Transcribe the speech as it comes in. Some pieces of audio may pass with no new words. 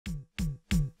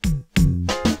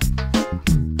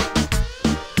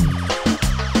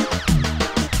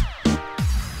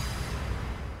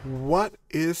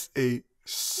is a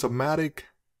somatic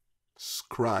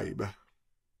scribe.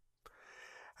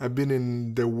 I've been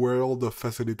in the world of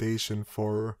facilitation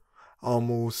for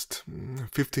almost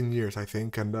 15 years, I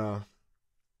think, and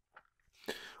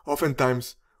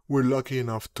oftentimes we're lucky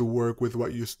enough to work with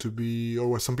what used to be, or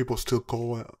what some people still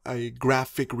call a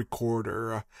graphic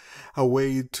recorder, a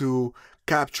way to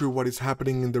capture what is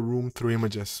happening in the room through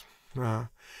images.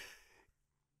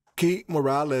 Kate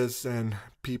Morales and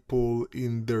people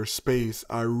in their space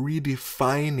are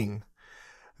redefining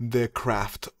the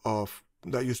craft of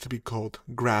that used to be called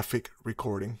graphic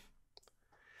recording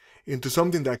into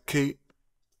something that Kate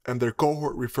and their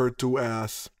cohort referred to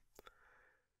as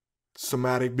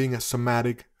somatic, being a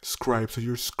somatic scribe. So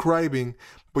you're scribing,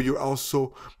 but you're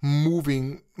also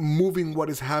moving what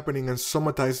is happening and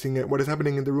somatizing it, what is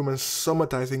happening in the room, and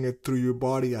somatizing it through your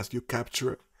body as you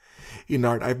capture it in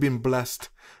art. I've been blessed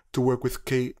to work with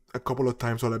Kate a couple of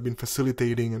times while I've been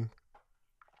facilitating, and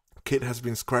Kate has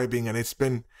been scribing, and it's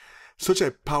been such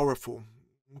a powerful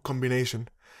combination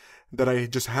that I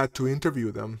just had to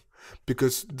interview them,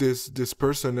 because this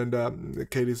person, and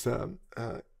Kate is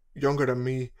younger than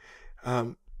me,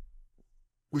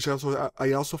 which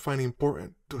I also find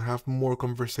important to have more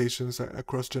conversations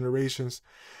across generations,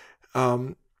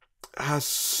 has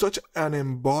such an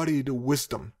embodied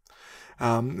wisdom,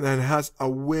 and has a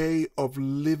way of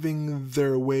living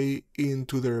their way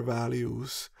into their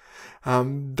values,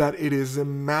 that it is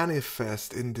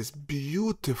manifest in this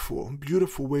beautiful,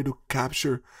 beautiful way to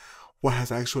capture what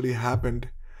has actually happened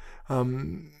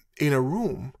in a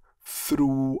room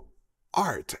through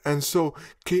art. And so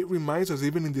Kate reminds us,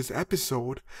 even in this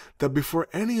episode, that before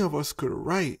any of us could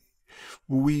write,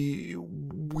 we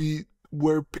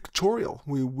were pictorial.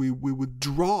 We would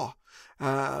draw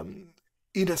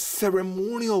in a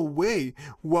ceremonial way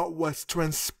what was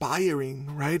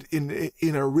transpiring, right,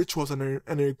 in our rituals and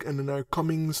in our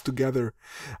comings together,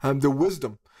 the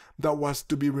wisdom that was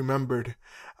to be remembered,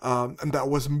 and that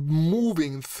was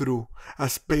moving through a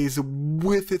space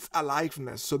with its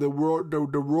aliveness. So the world, the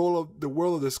world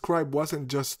of the scribe wasn't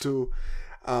just to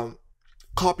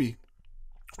copy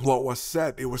what was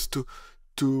said; it was to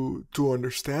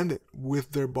understand it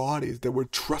with their bodies. They were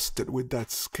trusted with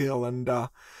that skill, and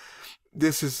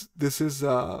this is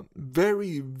a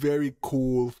very, very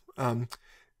cool,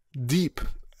 deep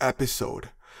episode,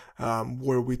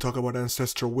 where we talk about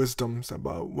ancestral wisdoms,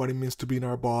 about what it means to be in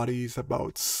our bodies,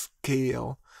 about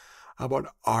scale,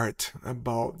 about art,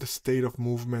 about the state of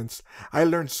movements. I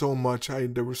learned so much.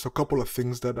 There was a couple of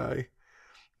things that I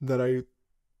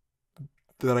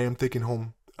am taking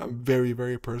home, very,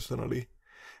 very personally,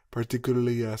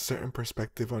 particularly a certain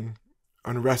perspective on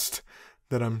rest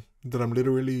that I'm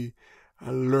literally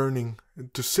learning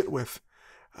to sit with,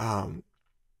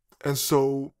 and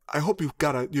so I hope you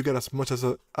get as much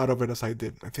out of it as I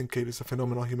did. I think Kate is a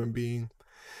phenomenal human being,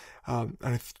 and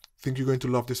I think you're going to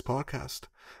love this podcast,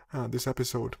 this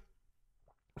episode.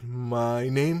 My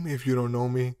name, if you don't know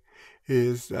me,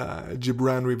 is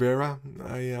Gibrán Rivera.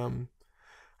 I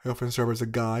often serve as a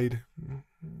guide,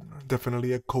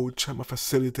 definitely a coach. I'm a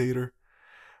facilitator,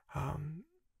 and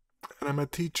I'm a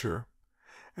teacher.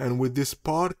 And with this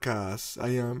podcast,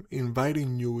 I am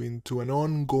inviting you into an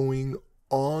ongoing,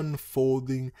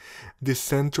 unfolding,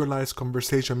 decentralized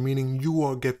conversation, meaning you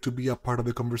all get to be a part of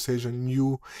the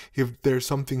conversation. If there's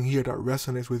something here that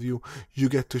resonates with you, you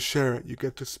get to share it. You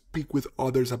get to speak with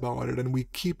others about it. And we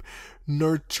keep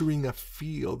nurturing a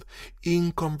field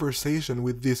in conversation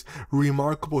with these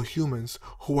remarkable humans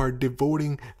who are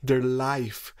devoting their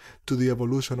life to the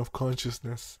evolution of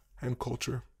consciousness and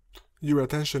culture. Your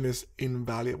attention is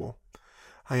invaluable.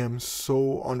 I am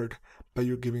so honored that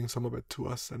you're giving some of it to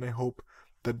us, and I hope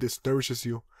that this nourishes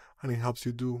you and it helps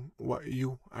you do what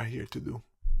you are here to do.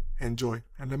 Enjoy,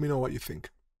 and let me know what you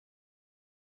think.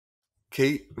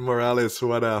 Kate Morales,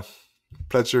 what a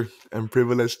pleasure and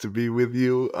privilege to be with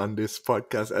you on this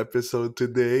podcast episode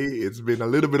today. It's been a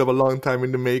little bit of a long time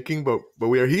in the making, but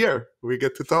we are here. We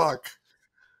get to talk.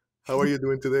 How are you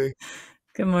doing today?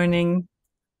 Good morning.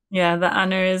 Yeah, the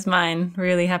honor is mine.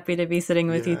 Really happy to be sitting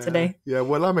with you today. Yeah,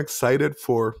 well, I'm excited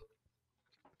for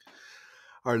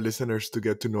our listeners to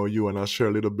get to know you, and I'll share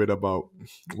a little bit about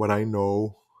what I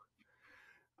know,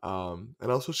 and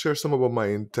also share some about my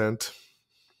intent.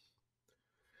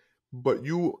 But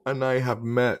you and I have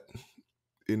met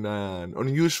in an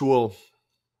unusual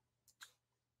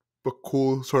but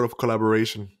cool sort of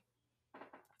collaboration,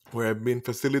 where I've been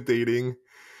facilitating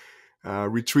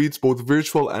retreats, both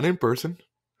virtual and in person,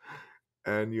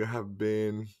 and you have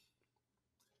been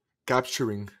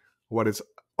capturing what is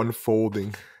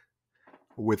unfolding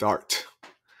with art.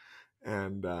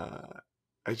 And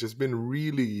I've just been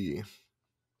really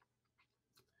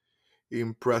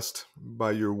impressed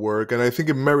by your work, and I think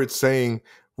it merits saying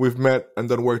we've met and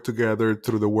done work together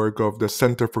through the work of the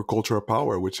Center for Cultural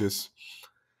Power, which is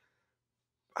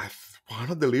one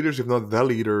of the leaders, if not the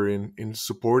leader, in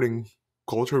supporting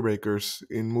culture makers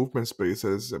in movement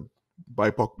spaces,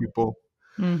 BIPOC people.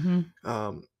 Mm-hmm.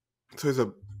 So it's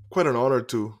quite an honor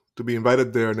to be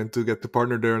invited there and then to get to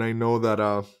partner there. And I know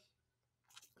that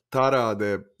Tara,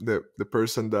 the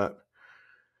person that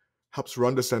helps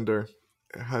run the center,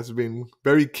 has been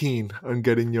very keen on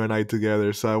getting you and I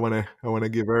together. So I wanna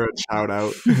give her a shout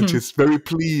out. And she's very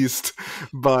pleased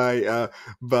by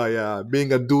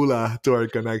being a doula to our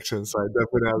connection. So I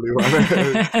definitely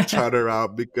want to shout her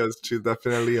out because she's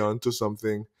definitely onto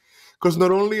something. Because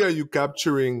not only are you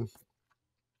capturing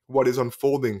what is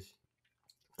unfolding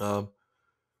um,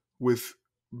 with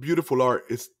beautiful art,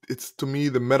 it's to me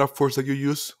the metaphors that you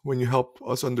use when you help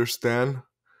us understand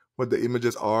what the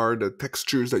images are, the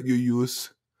textures that you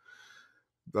use,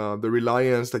 the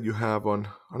reliance that you have on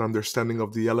an understanding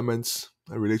of the elements,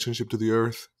 a relationship to the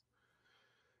earth,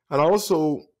 and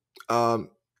also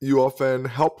you often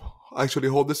help actually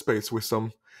hold the space with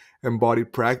some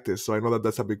embodied practice. So I know that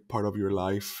that's a big part of your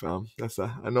life.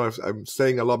 I know I'm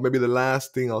saying a lot. Maybe the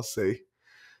last thing I'll say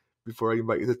before I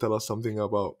invite you to tell us something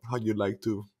about how you'd like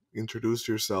to introduce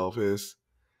yourself is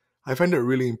I find it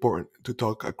really important to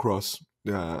talk across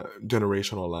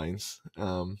generational lines.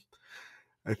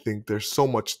 I think there's so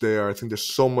much there. I think there's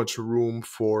so much room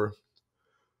for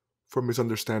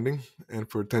misunderstanding and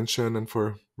for tension and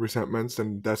for resentments,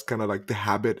 and that's kind of like the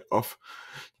habit of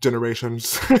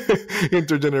generations,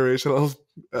 intergenerational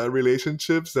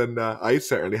relationships. And I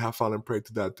certainly have fallen prey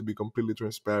to that, to be completely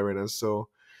transparent. And so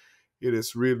it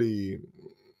is really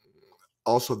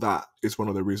also that is one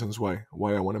of the reasons why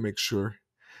I want to make sure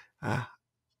uh,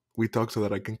 we talk so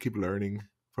that I can keep learning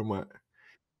from what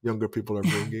younger people are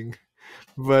bringing.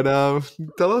 But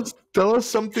tell us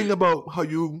something about how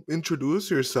you introduce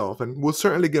yourself, and we'll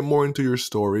certainly get more into your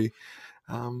story.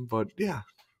 But yeah,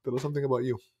 tell us something about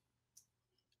you.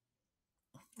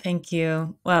 Thank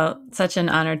you. Well, such an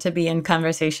honor to be in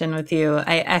conversation with you.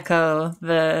 I echo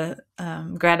the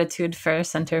gratitude for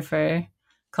Center for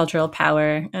Cultural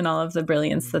Power and all of the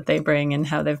brilliance that they bring and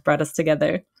how they've brought us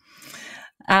together.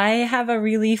 I have a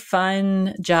really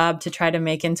fun job to try to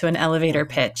make into an elevator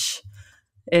pitch.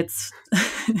 It's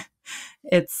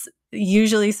it's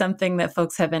usually something that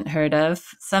folks haven't heard of.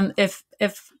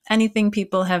 If anything,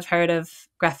 people have heard of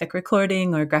graphic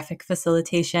recording or graphic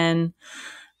facilitation.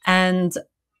 And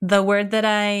the word that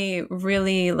I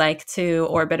really like to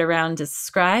orbit around is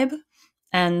scribe.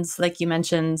 And like you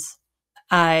mentioned,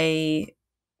 I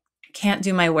can't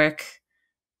do my work,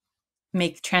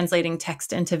 make translating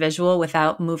text into visual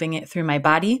without moving it through my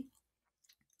body.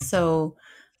 So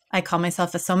I call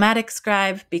myself a somatic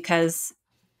scribe because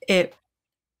it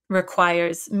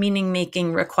requires meaning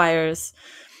making, requires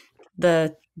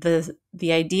the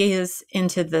ideas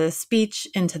into the speech,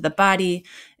 into the body,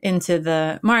 into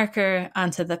the marker,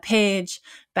 onto the page,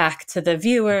 back to the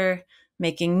viewer,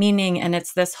 making meaning. And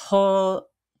it's this whole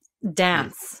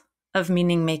dance of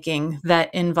meaning making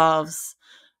that involves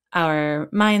our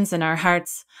minds and our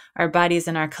hearts, our bodies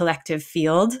and our collective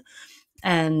field.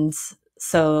 And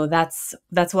so that's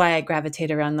why I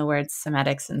gravitate around the words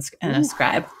somatics and a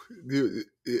scribe.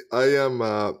 I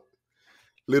am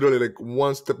literally like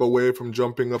one step away from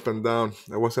jumping up and down.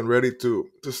 I wasn't ready to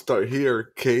start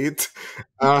here, Kate.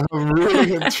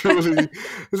 Really and truly,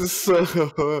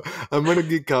 so I'm gonna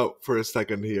geek out for a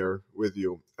second here with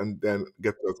you, and then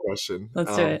get to the question.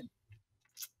 Let's do it.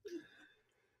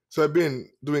 So I've been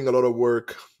doing a lot of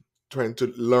work trying to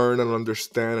learn and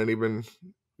understand, and even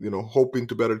hoping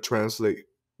to better translate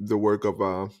the work of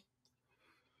a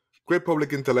great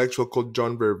public intellectual called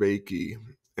John Vervaeke,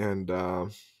 and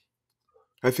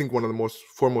I think one of the most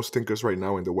foremost thinkers right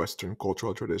now in the Western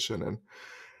cultural tradition. And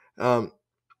um,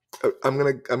 I'm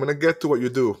gonna get to what you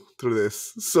do through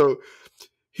this. So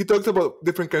he talks about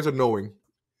different kinds of knowing,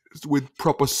 with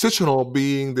propositional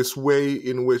being this way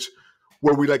in which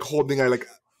where we like holding like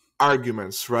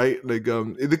arguments, right? Like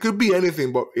it could be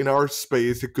anything, but in our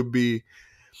space it could be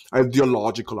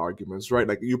ideological arguments, right?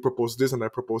 Like you propose this and I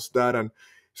propose that, and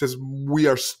he says we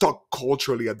are stuck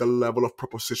culturally at the level of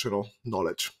propositional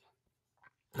knowledge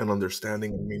and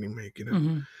understanding and meaning making.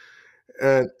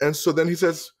 Mm-hmm. And so then he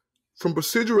says from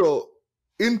procedural,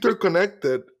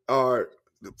 interconnected are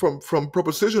from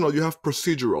propositional, you have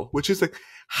procedural, which is like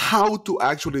how to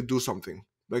actually do something,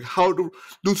 like how to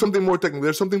do something more technical.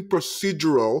 There's something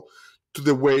procedural to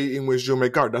the way in which you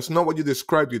make art. That's not what you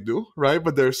described you do, right?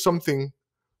 But there's something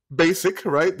basic,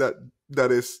 right?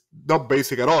 That is not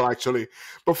basic at all, actually,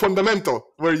 but fundamental,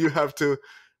 where you have to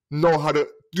know how to,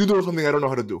 you do something I don't know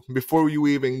how to do before you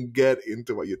even get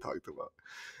into what you talked about.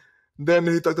 Then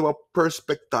he talked about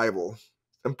perspectival.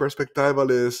 And perspectival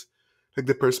is like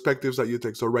the perspectives that you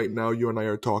take. So right now, you and I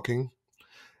are talking,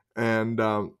 and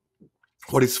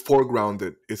what is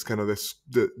foregrounded is kind of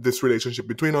this relationship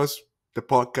between us, the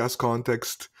podcast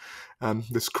context, and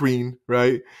the screen,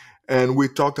 right? And we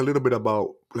talked a little bit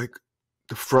about like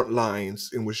the front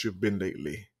lines in which you've been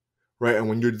lately, right? And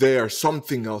when you're there,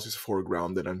 something else is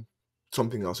foregrounded and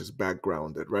something else is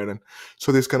backgrounded, right? And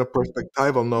so this kind of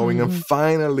perspectival knowing, and Mm-hmm.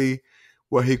 finally,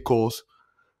 what he calls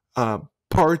uh,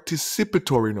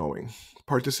 participatory knowing,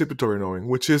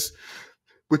 which is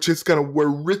kind of where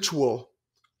ritual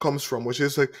comes from, which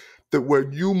is like that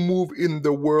where you move in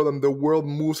the world and the world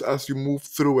moves as you move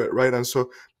through it, right? And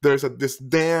so there's this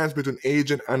dance between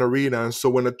agent and arena. And so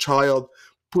when a child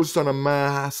puts on a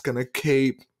mask and a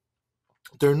cape,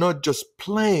 they're not just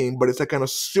playing, but it's a kind of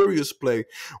serious play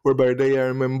whereby they are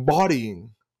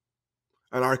embodying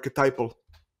an archetypal,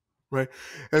 right?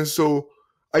 And so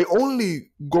I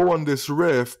only go on this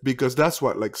riff because that's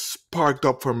what like sparked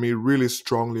up for me really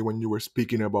strongly when you were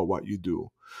speaking about what you do,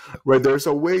 right? There's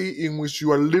a way in which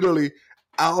you are literally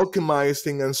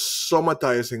alchemizing and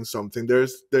somatizing something.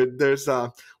 There's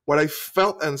what I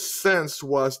felt and sensed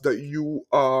was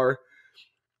that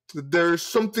there's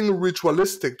something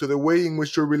ritualistic to the way in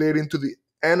which you're relating to the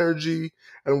energy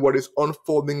and what is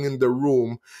unfolding in the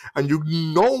room, and you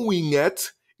knowing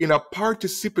it in a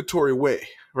participatory way,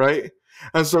 right?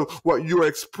 And so what you're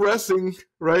expressing,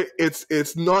 right,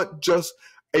 it's not just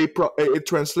a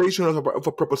translation of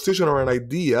a proposition or an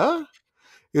idea.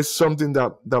 It's something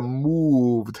that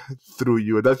moved through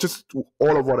you. That's just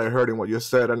all of what I heard in what you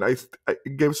said, and I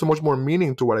it gave so much more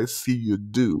meaning to what I see you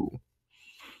do.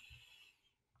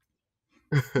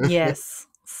 Yes,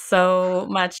 so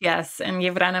much. Yes. And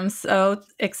Gibrán, I'm so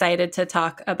excited to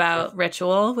talk about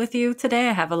ritual with you today.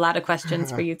 I have a lot of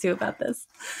questions for you too about this.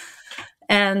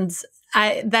 And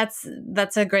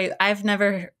that's a great, I've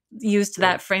never used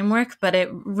that framework, but it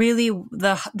really,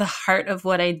 the heart of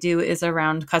what I do is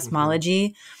around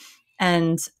cosmology,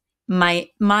 and my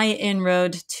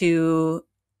inroad to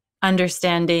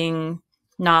understanding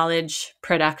knowledge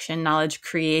production, knowledge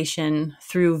creation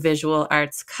through visual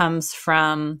arts comes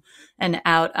from and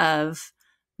out of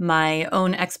my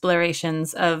own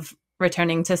explorations of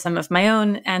returning to some of my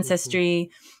own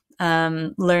ancestry,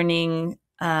 learning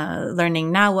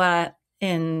Nawa,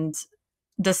 and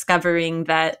discovering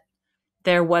that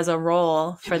there was a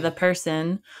role for the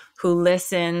person who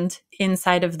listened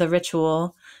inside of the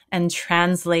ritual and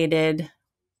translated,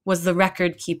 was the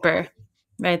record keeper,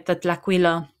 right? The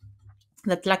tlacuilo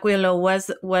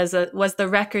was the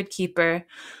record keeper,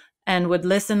 and would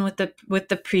listen with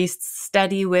the priests,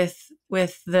 study with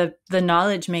the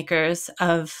knowledge makers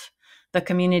of the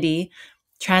community,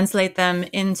 translate them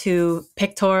into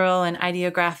pictorial and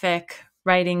ideographic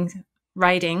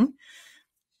writing,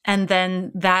 and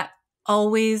then that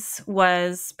always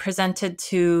was presented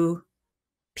to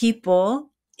people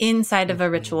inside of a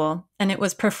ritual, and it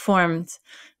was performed.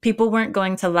 People weren't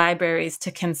going to libraries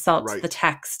to consult Right. the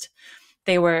text.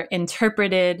 They were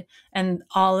interpreted, and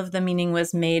all of the meaning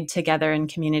was made together in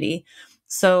community.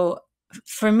 So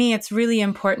for me, it's really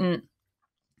important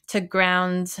to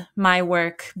ground my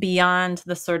work beyond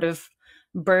the sort of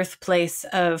birthplace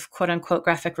of quote unquote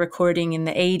graphic recording in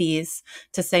the 80s,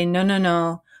 to say, no, no,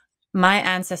 no, my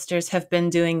ancestors have been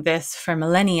doing this for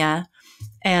millennia.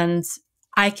 And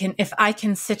if I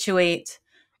can situate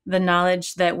the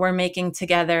knowledge that we're making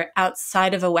together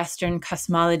outside of a Western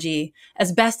cosmology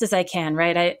as best as I can,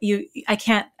 right? I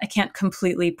can't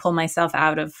completely pull myself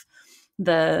out of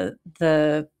the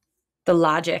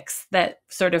logics that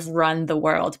sort of run the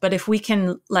world. But if we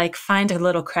can like find a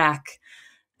little crack,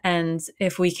 and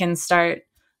if we can start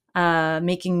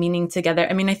making meaning together,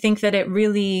 I mean, I think that it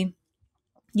really,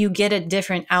 you get a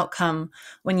different outcome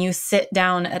when you sit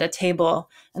down at a table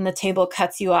and the table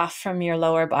cuts you off from your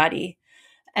lower body,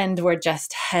 and we're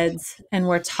just heads and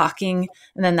we're talking,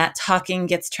 and then that talking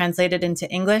gets translated into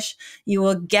English. You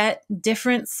will get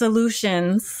different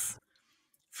solutions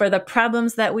for the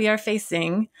problems that we are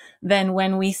facing than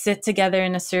when we sit together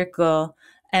in a circle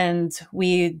and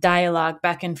we dialogue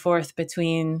back and forth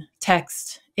between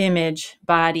text, image,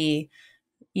 body,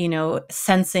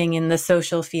 sensing in the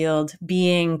social field,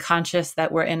 being conscious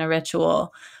that we're in a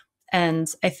ritual. And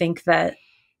I think that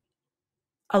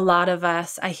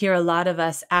I hear a lot of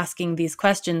us asking these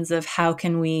questions of how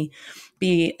can we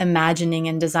be imagining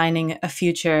and designing a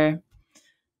future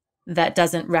that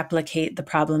doesn't replicate the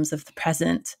problems of the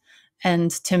present. And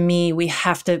to me, we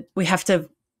have to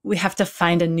we have to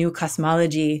find a new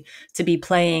cosmology to be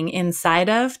playing inside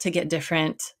of to get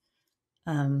different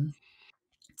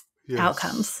Yes.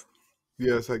 outcomes.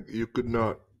 Yes, like you could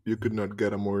not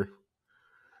get a more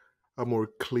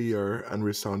clear and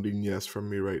resounding yes from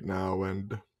me right now.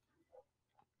 And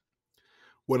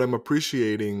what I'm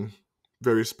appreciating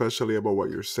very especially about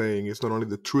what you're saying is not only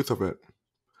the truth of it,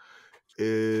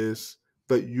 is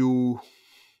that you're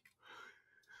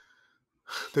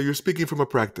speaking from a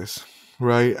practice,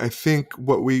 right? I think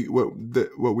what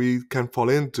we can fall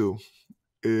into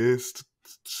is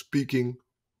speaking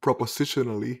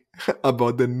propositionally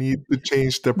about the need to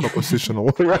change the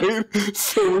propositional, right?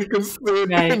 So we can sit in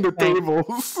Right, the right.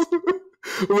 tables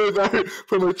with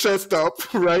from our chest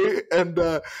up, right,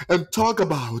 and talk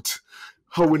about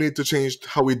how we need to change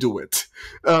how we do it.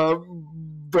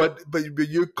 But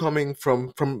you're coming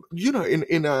from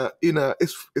in a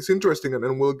it's interesting,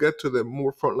 and we'll get to the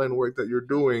more frontline work that you're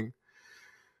doing,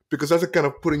 because that's a kind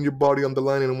of putting your body on the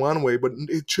line in one way, but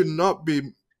it should not be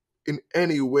in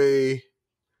any way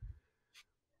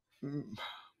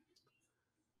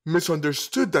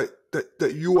misunderstood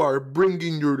that you are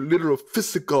bringing your literal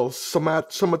physical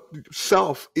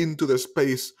self into the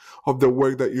space of the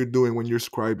work that you're doing when you're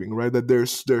scribing, right? That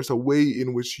there's a way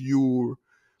in which your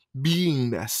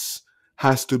beingness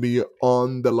has to be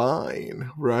on the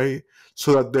line, right?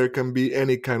 So that there can be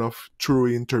any kind of true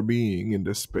interbeing in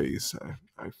the space.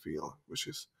 I feel, which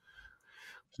is,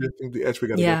 I think, the edge we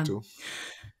got to get Yeah. to.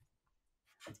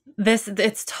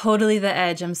 It's totally the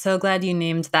edge. I'm so glad you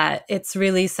named that. It's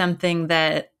really something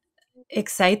that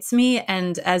excites me,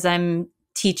 and as I'm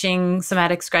teaching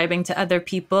somatic scribing to other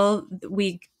people,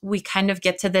 we kind of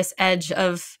get to this edge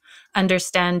of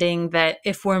understanding that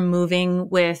if we're moving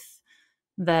with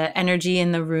the energy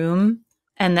in the room,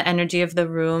 and the energy of the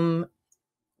room,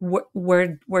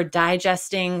 we're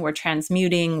digesting, we're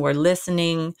transmuting, we're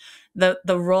listening. The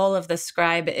role of the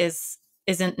scribe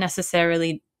isn't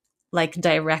necessarily like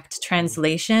direct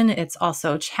translation, it's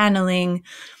also channeling.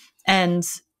 And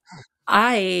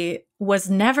I was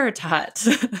never taught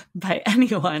by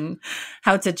anyone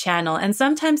how to channel. And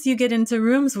sometimes you get into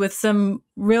rooms with some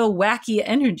real wacky Yeah.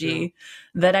 energy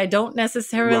that I don't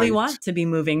necessarily Right. want to be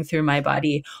moving through my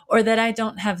body, or that I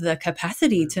don't have the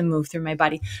capacity Right. to move through my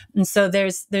body. And so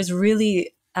there's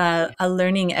really a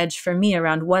learning edge for me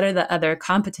around what are the other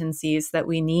competencies that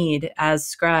we need as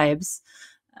scribes,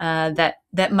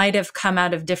 that might have come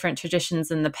out of different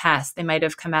traditions in the past. They might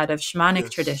have come out of shamanic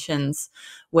Yes. traditions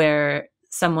where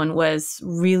someone was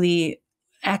really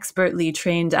expertly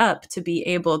trained up to be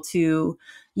able to,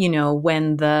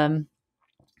 when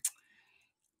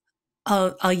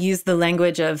I'll use the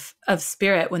language of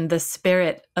spirit, when the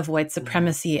spirit of white Mhm.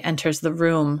 supremacy enters the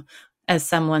room as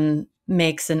someone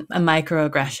makes a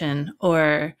microaggression,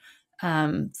 or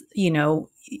you know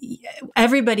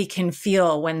everybody can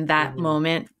feel when that Mhm.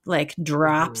 moment like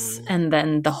drops Mhm. and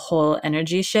then the whole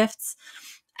energy shifts.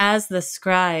 As the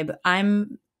scribe,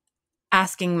 I'm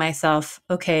asking myself,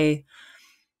 okay,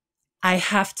 I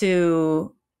have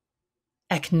to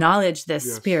acknowledge this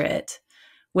Yes. spirit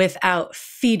without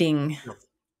feeding Yep.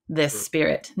 this Sure.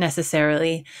 spirit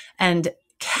necessarily. And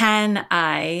can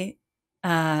I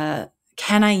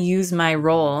can I use my Mhm.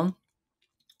 role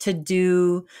to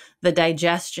do the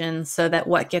digestion so that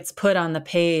what gets put on the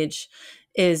page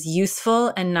is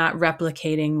useful and not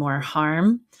replicating more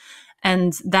harm?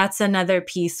 And that's another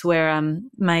piece where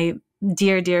my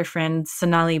dear friend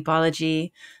Sonali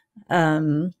Balaji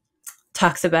um,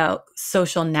 talks about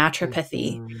social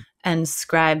naturopathy Mhm. and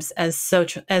scribes as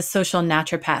as social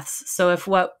naturopaths. So if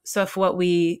what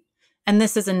we, and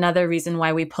this is another reason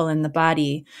why we pull in the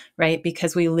body, right?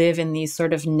 Because we live in these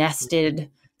sort of nested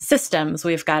systems.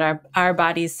 We've got our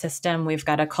body's system, we've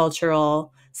got a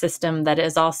cultural system that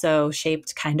is also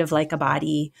shaped kind of like a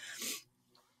body,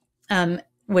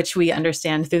 which we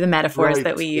understand through the metaphors that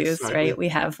Right. we use, Exactly. right? We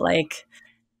have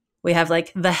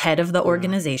like the head of the Yeah.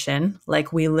 organization.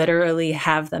 Like we literally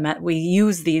have them we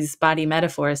use these body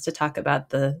metaphors to talk about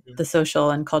the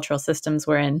social and cultural systems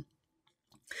we're in.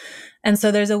 And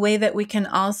so there's a way that we can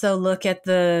also look at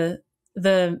the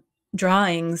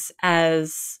drawings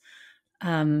as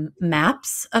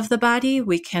maps of the body.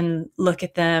 We can look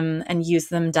at them and use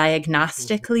them Mhm.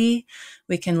 diagnostically.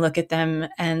 We can look at them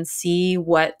and see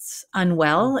what's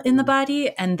unwell in the Mhm. body,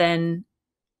 and then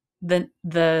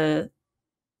the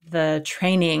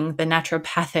training, the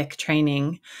naturopathic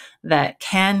training that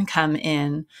can come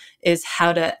in, is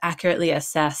how to accurately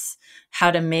assess,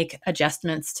 how to make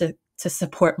adjustments to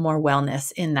support more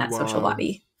wellness in that social Wow.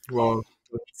 body. Well,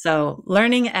 So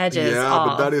learning edges yeah, but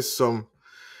all. that is some.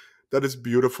 That is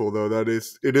beautiful, though. It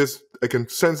is. I can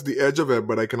sense the edge of it,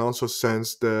 but I can also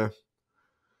sense the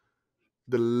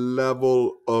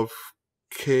level of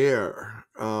care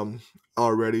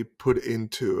already put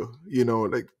into,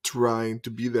 like trying to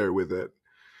be there with it.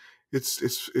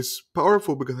 It's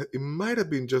powerful because it might have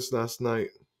been just last night,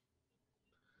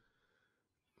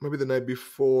 maybe the night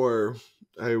before.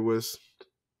 I was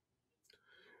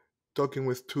talking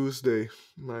with Tuesday.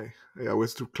 I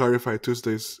always to clarify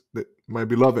Tuesdays that my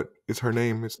beloved is her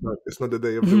name. It's not the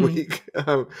day of the week.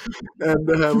 And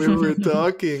we were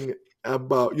talking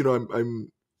about,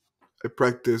 I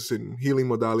practice in healing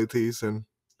modalities, and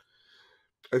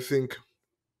I think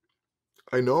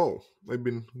I know I've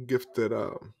been gifted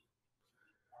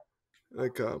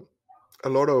like a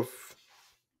lot of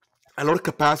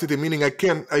capacity, meaning I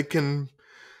can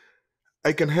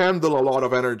handle a lot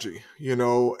of energy,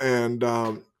 and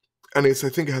I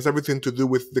think it has everything to do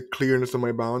with the clearness of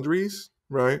my boundaries,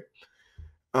 right?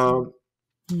 Um,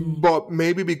 but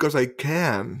maybe because I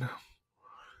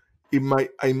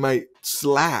might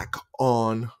slack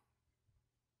on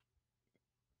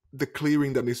the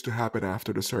clearing that needs to happen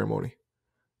after the ceremony,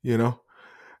 you know.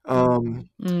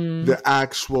 The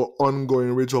actual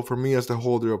ongoing ritual for me as the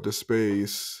holder of the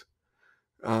space,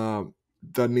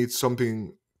 that needs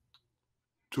something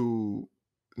to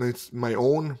needs my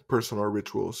own personal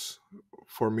rituals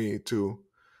for me to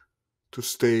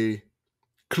stay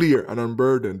clear and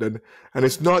unburdened. And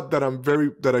it's not that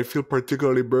I feel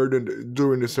particularly burdened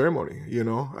during the ceremony,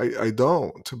 I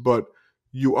don't, but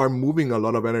you are moving a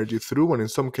lot of energy through, and in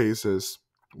some cases,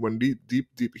 when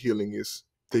deep healing is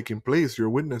taking place, you're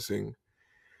witnessing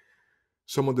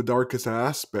some of the darkest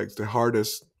aspects, the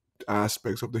hardest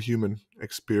aspects of the human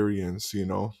experience,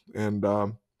 and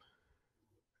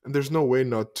there's no way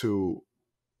one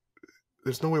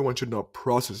should not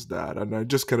process that. And I'm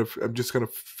just kind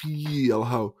of feel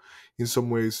how, in some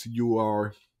ways, you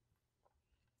are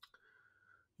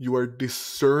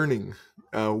discerning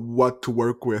what to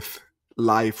work with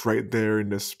live right there in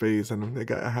the space. And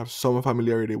like, I have some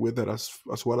familiarity with it, as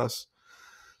well as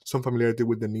some familiarity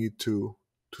with the need to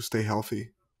stay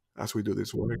healthy as we do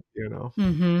this work. Yeah.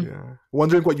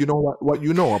 Wondering what you know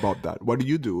about that. What do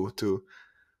you do to?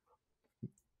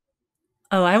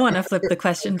 Oh, I want to flip the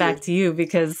question Okay. back to you,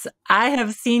 because I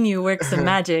have seen you work some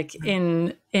magic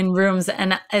in rooms,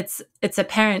 and it's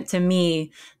apparent to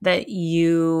me that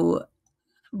you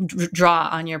draw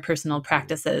on your personal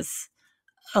practices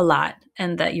a lot,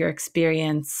 and that your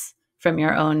experience from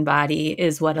your own body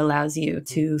is what allows you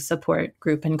to support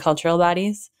group and cultural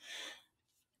bodies.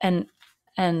 And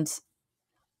and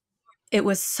it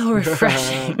was so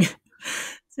refreshing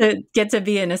to get to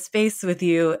be in a space with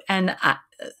you. And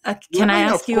can I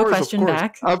Yeah, ask you a of question course,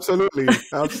 back? absolutely.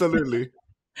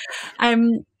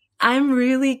 I'm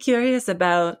really curious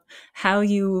about how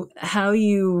you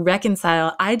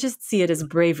reconcile. I just see it as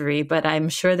bravery, but I'm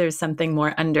sure there's something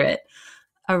more under it,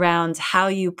 around how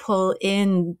you pull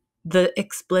in the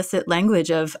explicit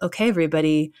language of, okay,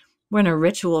 everybody, we're in a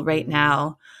ritual right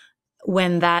now,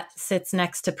 when that sits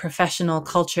next to professional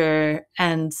culture.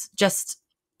 And just,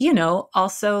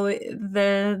 also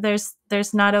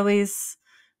there's not always,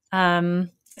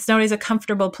 it's not always a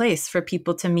comfortable place for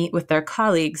people to meet with their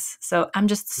colleagues. So I'm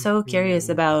just so curious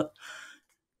Mhm. about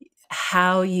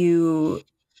how you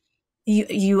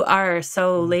are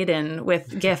so laden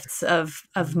with gifts of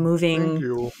Thank moving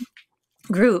you.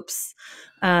 groups,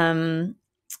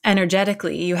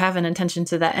 energetically. You have an intention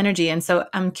to that energy. And so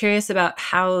I'm curious about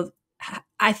how,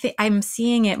 I think I'm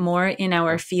seeing it more in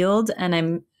our field, and I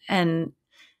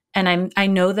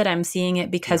know that I'm seeing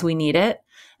it because Yeah, we need it.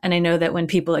 And I know that when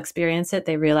people experience it,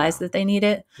 they realize yeah, that they need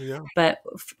it. yeah, But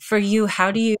for you,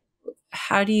 how do you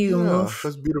yeah. move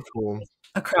That's beautiful.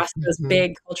 across those Mhm.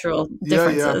 big cultural Yeah, yeah.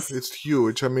 differences? It's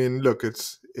huge. I mean, look,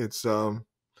 it's. Let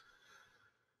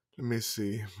me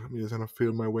see. I'm just gonna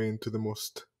feel my way into the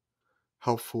most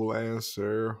helpful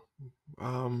answer.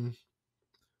 Um.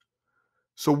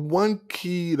 So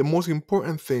the most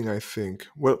important thing, I think.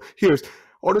 Well, here's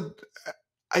all the.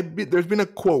 There's been a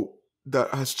quote that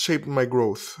has shaped my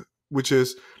growth, which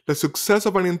is, the success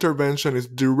of an intervention is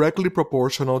directly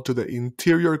proportional to the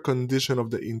interior condition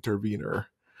of the intervener.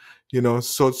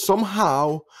 So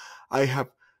somehow I have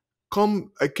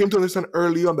I came to understand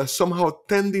early on that somehow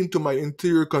tending to my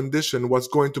interior condition was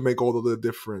going to make all of the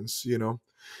difference. And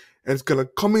it's gonna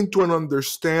come into an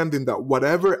understanding that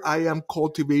whatever I am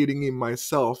cultivating in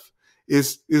myself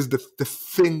is the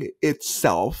thing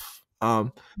itself,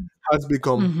 has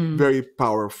become Mm-hmm. very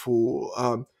powerful.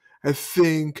 I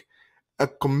think a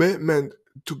commitment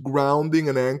to grounding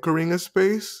and anchoring a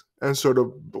space, and sort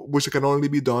of, which can only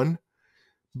be done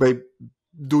by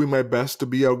doing my best to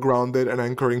be a grounded and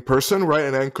anchoring person, right?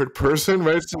 An anchored person,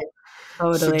 right? So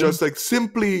Totally. just like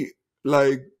simply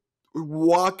like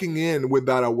walking in with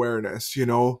that awareness,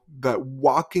 that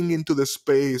walking into the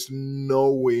space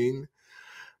knowing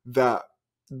that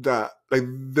like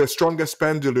the strongest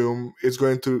pendulum is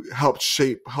going to help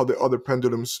shape how the other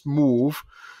pendulums move,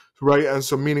 right? And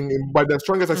so meaning by the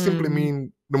strongest I simply Mm,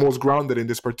 mean the most grounded in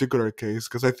this particular case,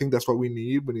 because I think that's what we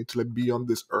need to like be on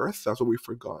this earth. That's what we've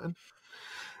forgotten.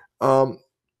 um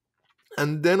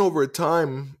and then over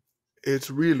time it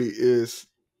really is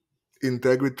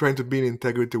integrity, trying to be in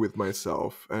integrity with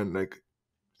myself and like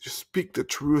just speak the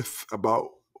truth about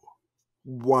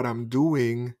what I'm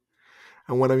doing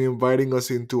and what I'm inviting us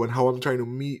into and how I'm trying to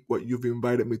meet what you've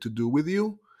invited me to do with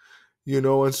you,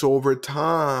 and so over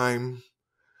time.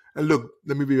 And look,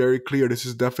 let me be very clear, this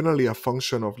is definitely a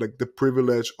function of like the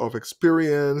privilege of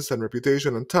experience and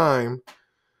reputation and time.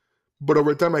 But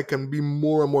over time I can be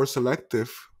more and more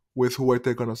selective with who I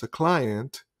take on as a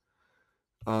client,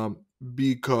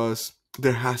 because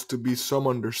there has to be some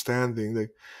understanding,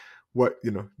 like what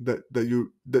that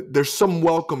there's some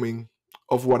welcoming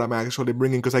of what I'm actually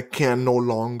bringing, because I can no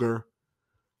longer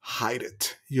hide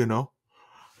it.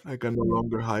 I can no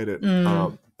longer hide it.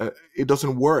 mm, It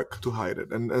doesn't work to hide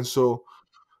it, and so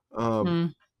um,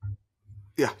 mm.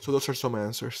 yeah. So those are some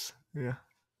answers. Yeah,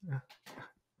 yeah.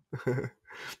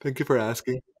 Thank you for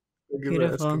asking. Thank you for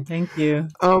Beautiful. asking. Thank you.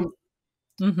 Um,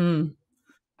 Hmm.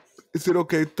 is it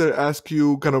okay to ask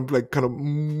you kind of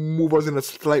move us in a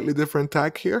slightly different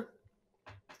tack here?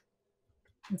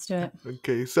 Let's do it.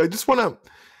 Okay, so I just want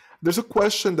to. There's a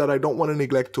question that I don't want to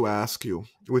neglect to ask you,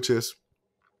 which is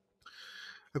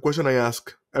a question I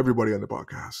ask everybody on the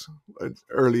podcast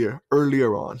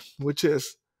earlier on, which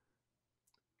is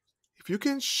if you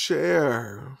can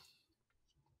share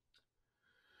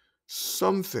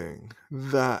something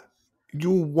that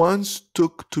you once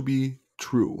took to be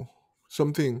true,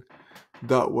 something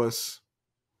that was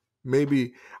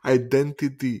maybe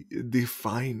identity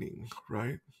defining,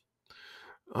 right?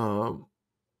 Um,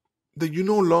 that you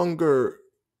no longer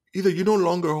either you no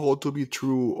longer hold to be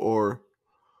true, or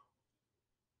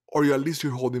at least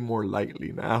you're holding more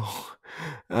lightly now.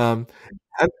 Um,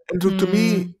 and to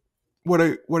me, Mm,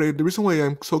 the reason why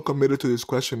I'm so committed to this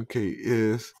question, Kate,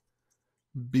 is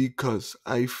because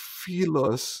I feel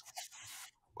us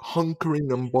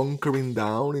hunkering and bunkering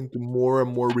down into more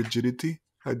and more rigidity,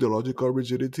 ideological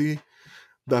rigidity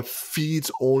that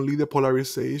feeds only the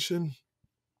polarization.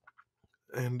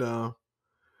 And I'm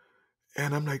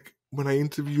like, when I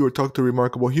interview or talk to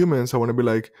remarkable humans, I want to be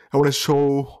like, I want to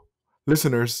show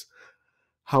listeners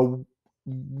how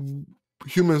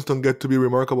humans don't get to be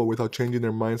remarkable without changing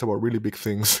their minds about really big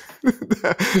things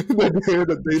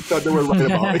that they thought they were right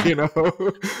about,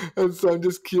 And so I'm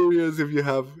just curious if you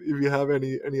have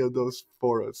any of those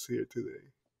for us here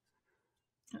today.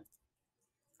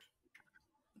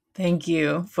 thank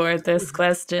you for this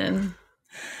question.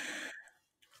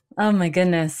 Oh my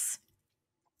goodness.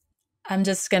 I'm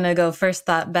just going to go first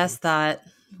thought, best thought,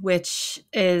 which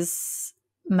is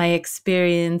my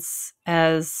experience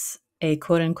as a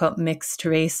quote unquote mixed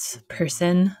race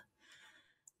person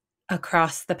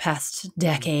across the past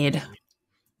decade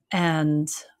and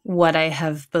what I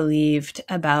have believed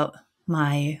about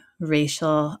my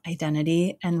racial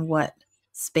identity and what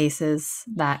spaces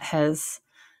that has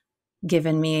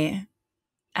given me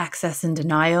access and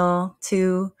denial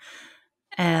to.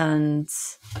 And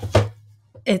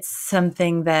it's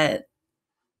something that,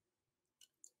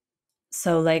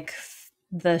 so like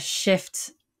the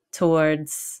shift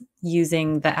towards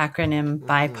using the acronym Mhm.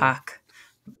 BIPOC,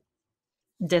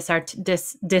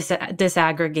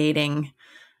 disaggregating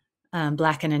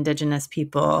Black and Indigenous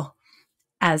people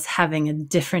as having a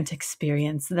different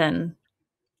experience than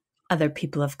other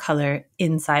people of color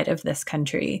inside of this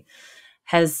country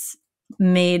has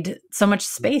made so much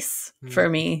space Mhm. for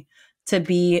me to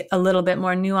be a little bit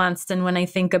more nuanced. And when I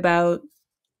think about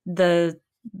the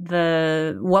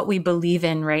what we believe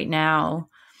in right now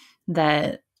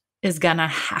that is gonna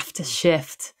have to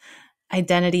shift,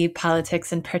 identity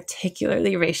politics and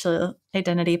particularly racial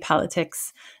identity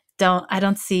politics, I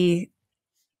don't see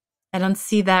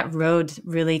that road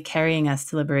really carrying us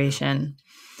to Yeah. liberation.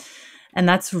 And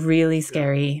that's really Yeah.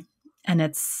 scary. And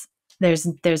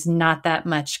there's not that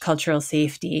much cultural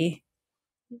safety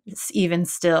even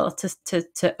still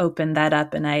to open that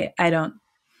up. And I don't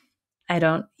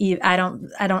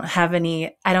have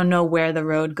any, I don't know where the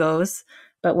road goes.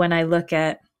 But when I look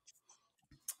at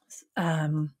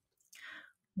um,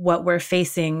 what we're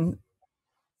facing,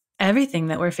 everything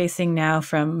that we're facing now,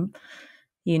 from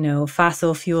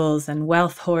fossil fuels and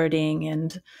wealth hoarding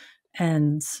and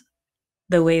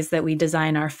the ways that we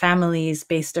design our families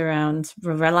based around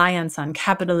reliance on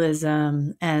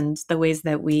capitalism, and the ways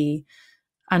that we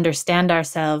understand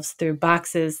ourselves through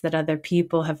boxes that other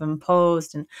people have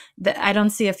imposed. And I don't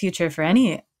see a future for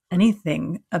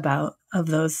anything about of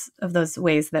those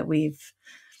ways that we've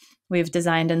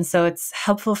designed. And so it's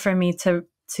helpful for me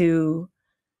to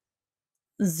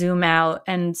zoom out,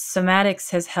 and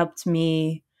somatics has helped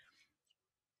me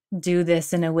do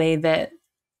this in a way that,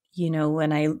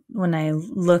 when I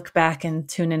look back and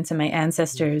tune into my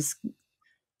ancestors,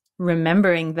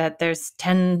 remembering that there's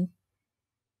 10,000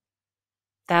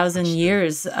 Ashe.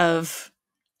 years of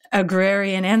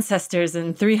agrarian ancestors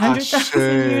and 300,000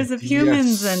 Ashe. years of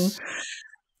humans,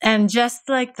 and Yes. just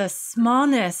like the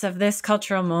smallness of this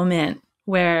cultural moment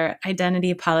where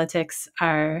identity politics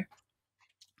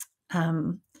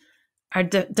um, are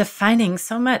defining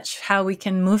so much how we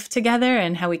can move together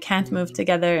and how we can't move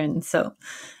together. And so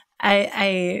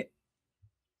I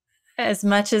as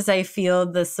much as I feel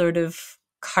the sort of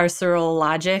carceral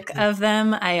logic of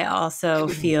them, I also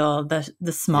feel the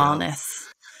Yeah.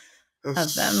 smallness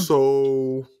of them.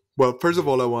 So, well, first of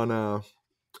all, I want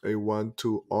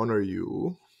to honor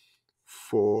you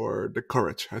for the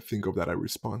courage. I think of that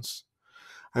response.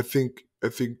 I think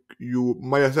you,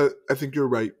 Maya. I think you're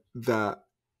right that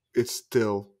it's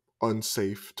still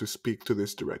unsafe to speak to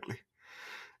this directly,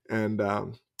 and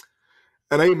um,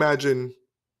 and I imagine,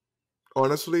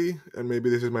 honestly, and maybe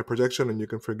this is my projection, and you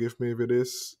can forgive me if it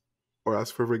is, or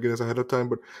ask for forgiveness ahead of time.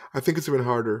 But I think it's even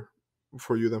harder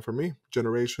for you than for me,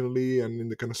 generationally, and in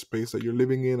the kind of space that you're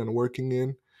living in and working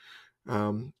in.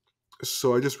 Um,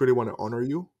 so I just really want to honor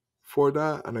you for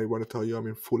that, and I want to tell you I'm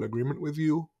in full agreement with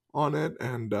you on it,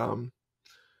 and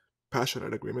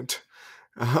passionate agreement.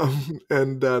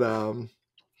 And that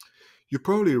you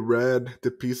probably read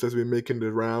the piece that's been making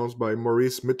the rounds by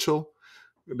Maurice Mitchell,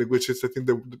 which is, I think,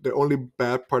 the only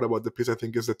bad part about the piece, I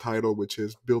think, is the title, which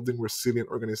is Building Resilient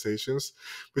Organizations,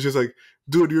 which is like,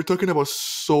 dude, you're talking about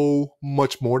so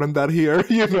much more than that here,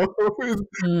 you know?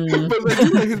 Mm. But like,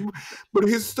 you're right, but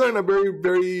he's starting a very,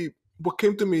 very, what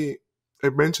came to me, I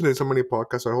mentioned it in so many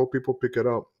podcasts, I hope people pick it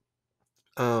up.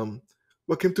 Um,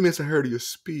 what came to me as I heard you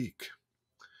speak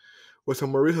was that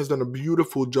Maurice has done a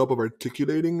beautiful job of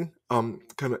articulating,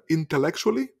 kind of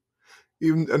intellectually,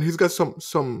 even, and he's got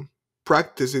some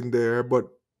practice in there, but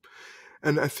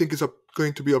and I think it's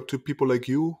going to be up to people like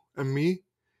you and me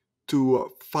to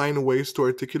find ways to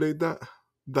articulate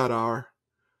that are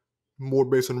more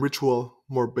based on ritual,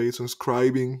 more based on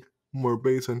scribing, more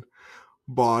based on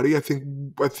body. I think,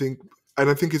 and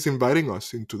I think it's inviting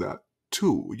us into that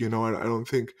too.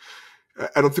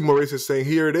 I don't think Maurice is saying,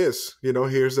 here it is.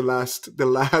 Here's the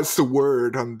last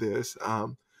word on this.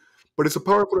 But it's a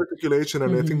powerful articulation,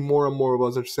 and I think Mhm. more and more of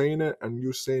us are saying it, and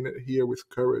you saying it here with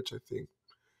courage.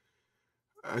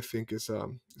 I think it's a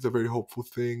very hopeful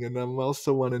thing, and I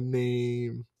also want to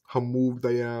name how moved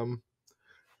I am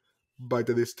by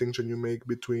the distinction you make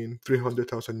between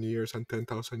 300,000 years and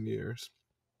 10,000 years,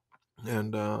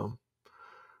 and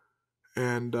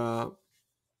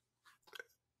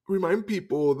remind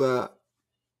people that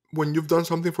when you've done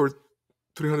something for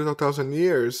 300,000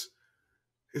 years,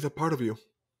 it's a part of you.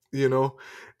 You know,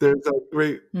 there's a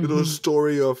great little Mhm.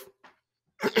 story of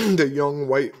the young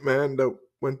white man that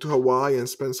went to Hawaii and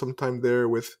spent some time there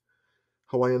with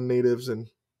Hawaiian natives and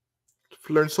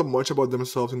learned so much about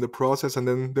themselves in the process. And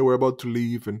then they were about to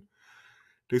leave, and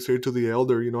they say to the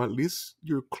elder, at least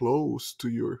you're close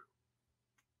to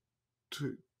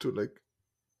to like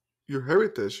your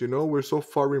heritage. We're so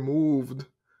far removed.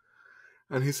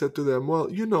 And he said to them, well,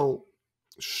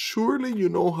 surely you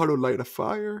know how to light a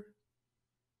fire.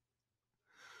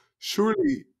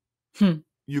 Surely Hmm.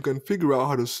 you can figure out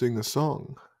how to sing a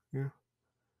song. Yeah.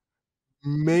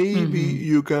 Maybe Mhm.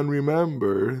 you can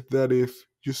remember that if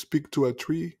you speak to a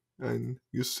tree and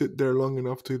you sit there long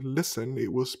enough to listen,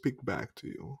 it will speak back to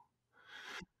you.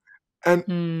 And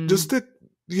just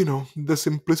Mm. the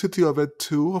simplicity of it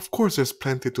too. Of course, there's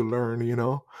plenty to learn,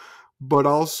 but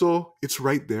also it's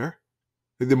right there.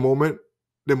 The moment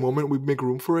we make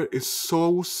room for it, it's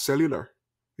so cellular.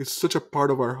 It's such a part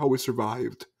of our how we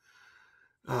survived.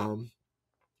 Um,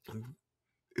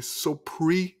 it's so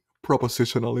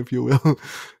pre-propositional, if you will,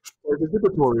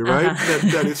 participatory, right?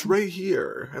 That it's Uh-huh. right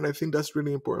here, and I think that's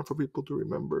really important for people to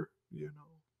remember.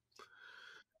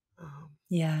 Um,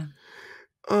 Yeah.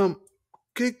 um,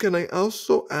 okay, can I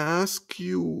also ask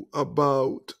you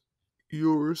about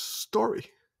your story?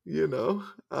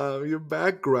 Your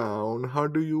background. How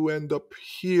do you end up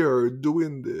here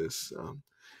doing this?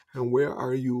 And where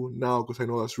are you now? Because I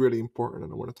know that's really important,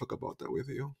 and I want to talk about that with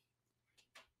you.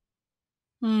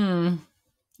 Hmm.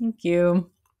 Thank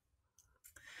you.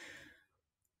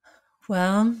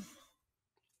 Well,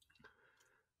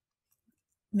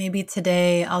 maybe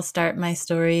today I'll start my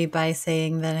story by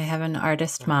saying that I have an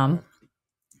artist mom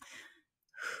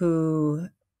who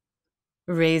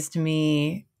raised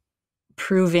me,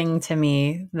 proving to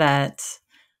me that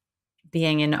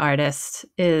being an artist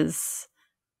is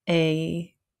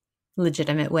a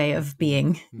legitimate way of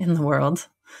being in the world,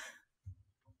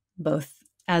 both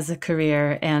as a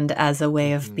career and as a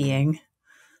way of being.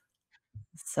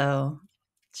 So,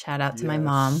 shout out to my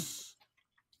mom.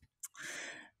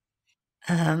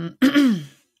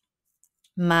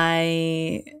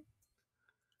 My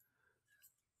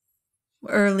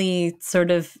early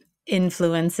sort of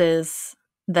influences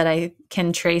that I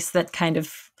can trace that kind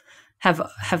of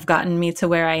have gotten me to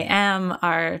where I am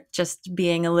are just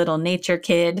being a little nature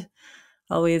kid,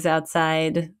 always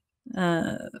outside,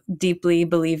 deeply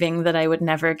believing that I would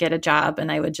never get a job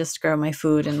and I would just grow my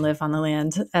food and live on the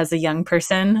land. As a young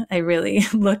person, I really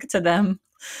look to them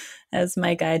as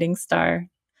my guiding star.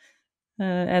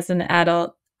 As an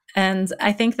adult, and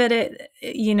I think that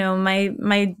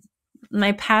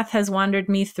my path has wandered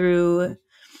me through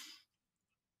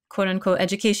quote unquote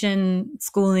education,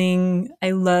 schooling.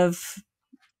 I love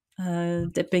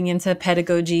dipping into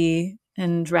pedagogy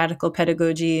and radical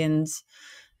pedagogy, and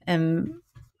am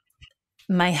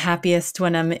my happiest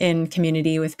when I'm in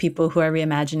community with people who are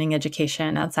reimagining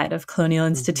education outside of colonial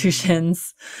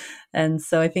institutions. And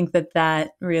so I think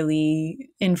that really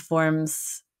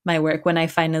informs my work when I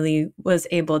finally was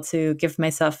able to give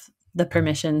myself the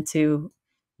permission to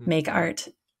make art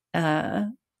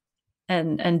and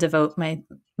devote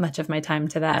much of my time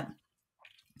to that.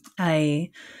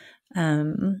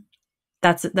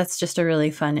 That's just a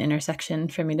really fun intersection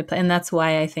for me to play, and that's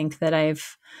why I think that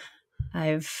I've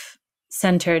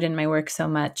centered in my work so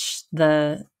much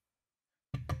the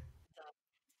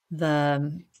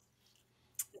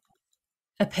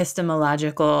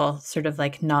epistemological sort of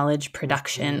like knowledge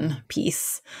production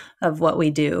piece of what we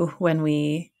do when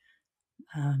we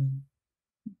when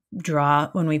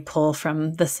we pull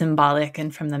from the symbolic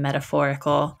and from the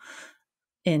metaphorical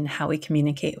in how we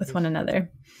communicate with one another.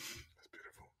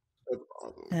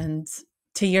 And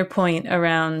to your point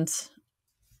around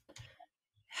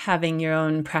having your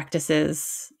own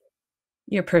practices,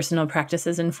 your personal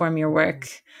practices inform your work,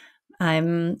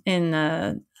 I'm in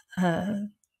a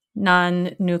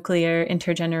non-nuclear,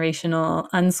 intergenerational,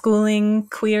 unschooling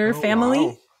queer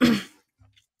family. Wow.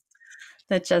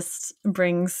 That just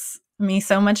brings me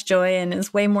so much joy and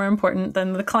is way more important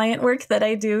than the client work that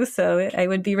I do. So I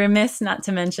would be remiss not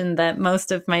to mention that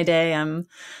most of my day I'm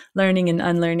learning and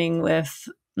unlearning with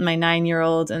my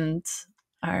 9-year-old and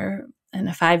a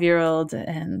 5-year-old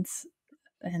and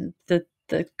the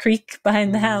creek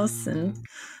behind the house and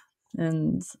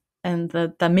the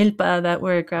milpa that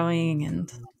we're growing,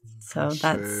 and so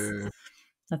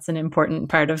that's an important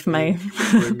part of my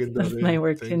of my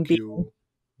work. Thank you.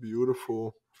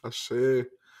 Beautiful. Ashe.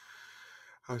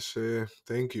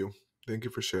 Thank you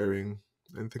for sharing,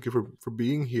 and thank you for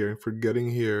being here, for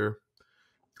getting here.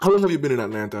 How long have you been in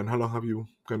Atlanta, and how long have you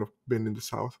kind of been in the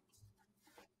South?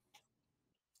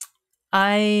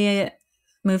 I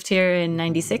moved here in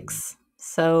 96.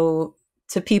 So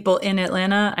to people in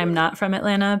Atlanta, I'm not from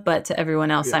Atlanta, but to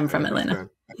everyone else, I'm from Atlanta.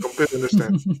 I completely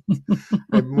understand.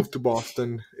 I moved to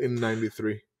Boston in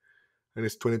 93, and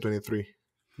it's 2023,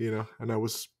 and I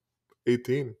was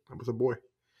 18. I was a boy.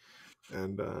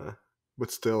 And,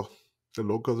 but still, the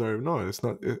locals are, no, it's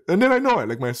not. And then I know it,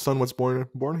 like my son was born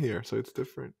here, so it's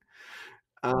different.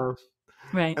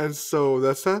 Right. And so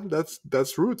that's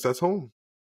roots, that's home.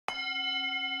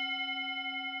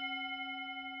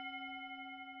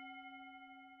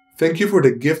 Thank you for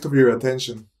the gift of your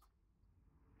attention.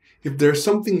 If there's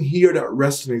something here that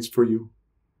resonates for you,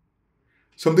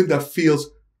 something that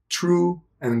feels true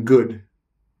and good,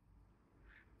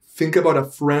 think about a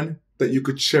friend that you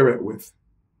could share it with.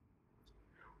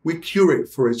 We curate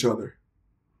for each other.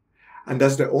 And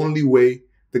that's the only way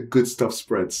the good stuff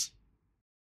spreads.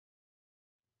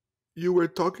 You were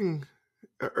talking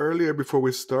earlier before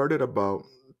we started about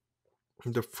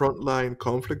the frontline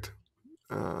conflict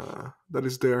that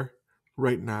is there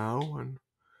right now, and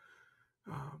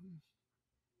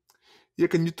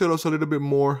can you tell us a little bit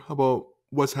more about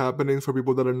what's happening for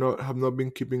people that have not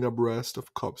been keeping abreast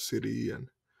of Cop City and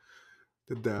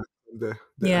the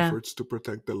efforts to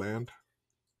protect the land?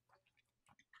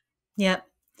 Yep.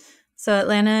 So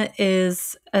Atlanta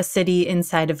is a city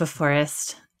inside of a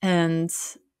forest, and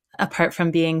apart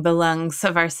from being the lungs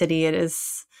of our city, it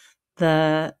is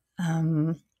the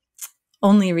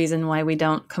only reason why we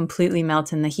don't completely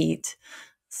melt in the heat.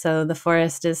 So the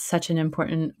forest is such an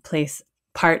important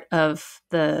part of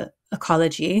the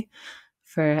ecology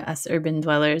for us urban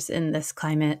dwellers in this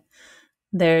climate.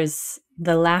 There's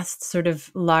the last sort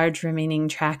of large remaining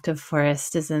tract of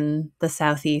forest is in the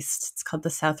southeast. It's called the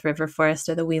South River Forest,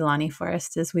 or the Weelaunee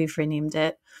Forest, as we've renamed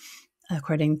it,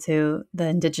 according to the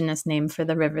indigenous name for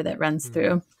the river that runs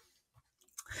through.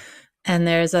 And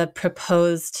there's a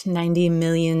proposed $90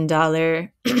 million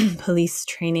police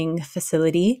training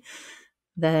facility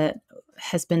that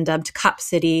has been dubbed Cop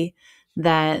City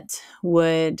that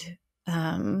would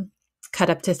cut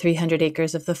up to 300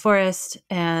 acres of the forest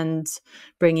and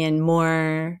bring in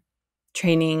more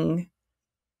training,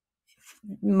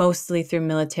 mostly through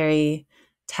military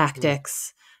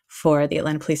tactics, for the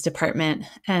Atlanta Police Department,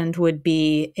 and would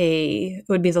be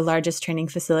the largest training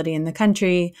facility in the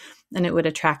country, and it would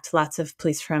attract lots of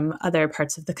police from other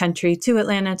parts of the country to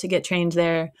Atlanta to get trained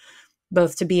there,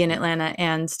 both to be in Atlanta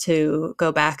and to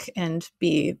go back and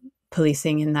be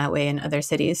policing in that way in other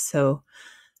cities. So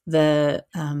the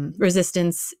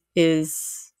resistance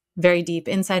is very deep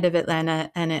inside of Atlanta,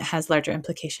 and it has larger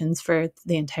implications for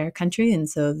the entire country. And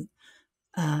so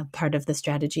part of the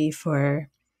strategy for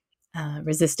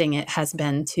resisting it has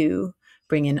been to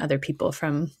bring in other people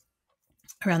from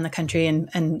around the country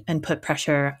and put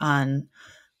pressure on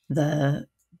the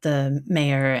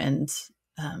mayor and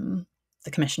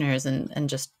the commissioners and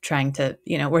just trying to,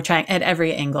 we're trying at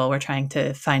every angle, we're trying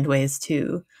to find ways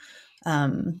to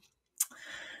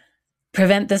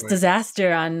prevent this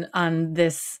disaster on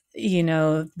this,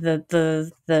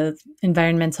 the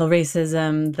environmental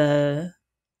racism,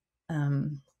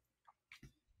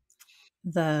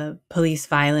 the police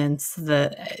violence,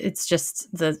 it's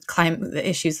just the climate, the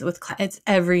issues with it's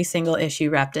every single issue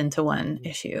wrapped into one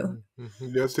issue.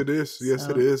 Yes, it is. Yes,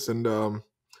 it is.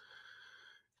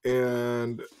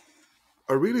 And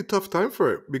a really tough time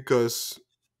for it, because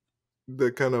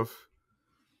the kind of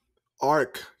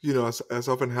arc, as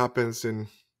often happens in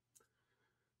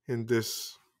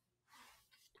this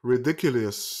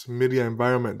ridiculous media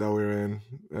environment that we're in,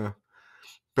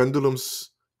 pendulums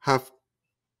are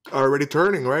already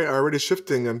turning, right? Are already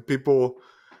shifting, and people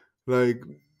like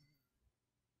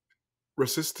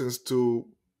resistance to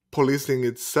policing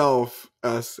itself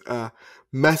as a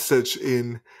message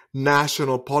in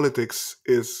national politics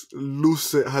has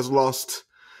lost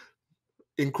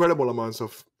incredible amounts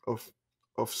of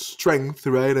strength,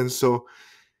 right? And so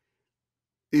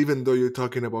even though you're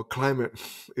talking about climate,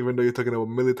 even though you're talking about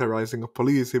militarizing of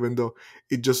police, even though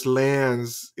it just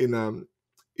lands in a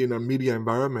media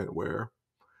environment where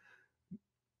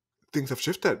things have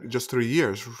shifted in just 3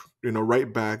 years,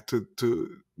 right back to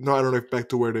no, I don't know if back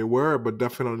to where they were, but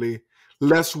definitely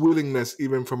less willingness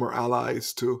even from our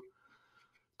allies to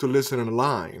listen and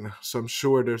align. So I'm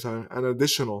sure there's an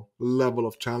additional level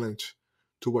of challenge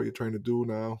to what you're trying to do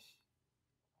now.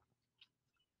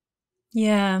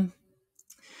 Yeah,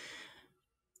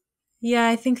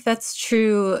 I think that's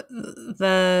true.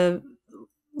 The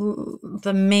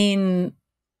main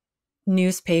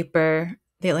newspaper,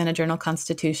 the Atlanta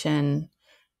Journal-Constitution,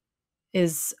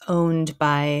 is owned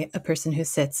by a person who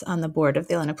sits on the board of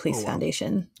the Atlanta Police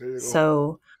Foundation.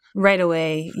 So right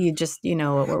away, you just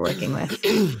know what we're working with.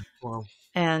 Wow.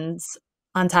 And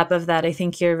on top of that, I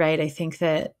think you're right. I think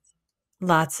that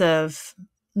lots of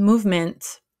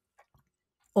movement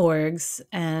orgs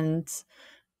and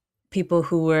people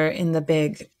who were in the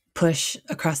big push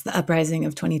across the uprising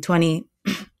of 2020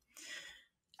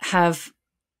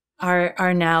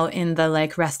 are now in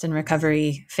the rest and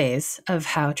recovery phase of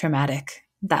how traumatic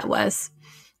that was.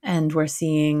 And we're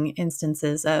seeing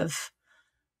instances of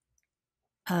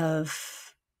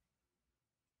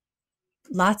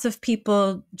lots of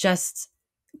people just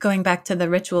going back to the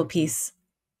ritual piece,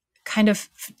 kind of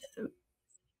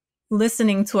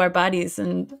listening to our bodies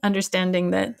and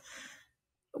understanding that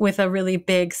with a really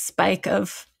big spike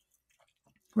of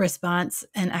response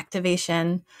and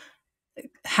activation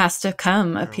has to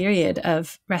come a period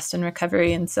of rest and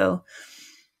recovery. And so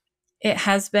it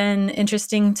has been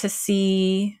interesting to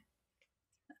see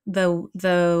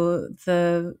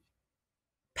the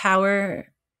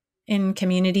power in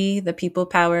community, the people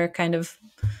power kind of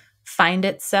find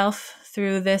itself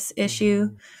through this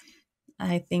issue.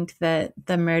 I think that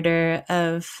the murder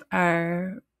of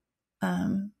our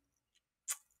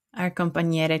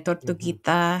compañera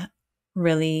Tortuguita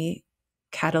really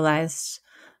catalyzed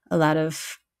a lot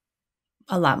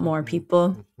more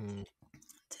people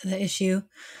to the issue.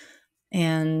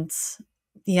 And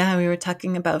yeah, we were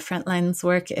talking about Frontlines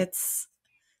work. It's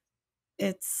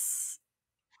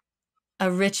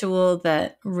a ritual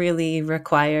that really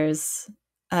requires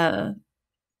a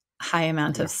high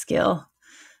amount of skill,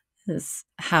 is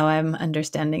how I'm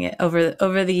understanding it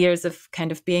over the years of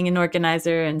kind of being an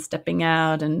organizer and stepping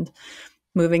out and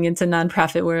moving into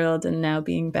nonprofit world and now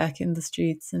being back in the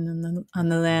streets and on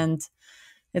the land,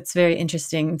 it's very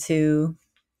interesting to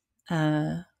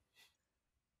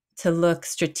look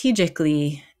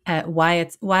strategically at why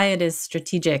it is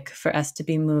strategic for us to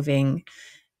be moving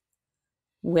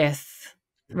with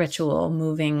Yes. ritual,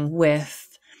 moving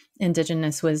with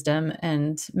indigenous wisdom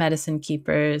and medicine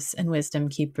keepers and wisdom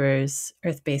keepers,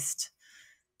 earth-based,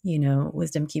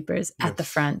 wisdom keepers at the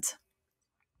Yes. front.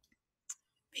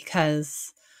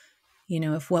 Because,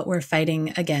 if what we're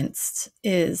fighting against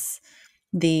is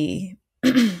the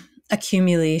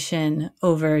accumulation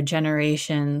over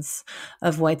generations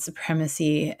of white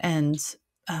supremacy and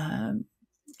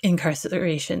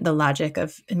incarceration, the logic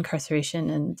of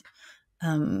incarceration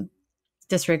and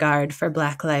disregard for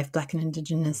Black life, Black and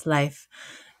Indigenous life,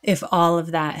 if all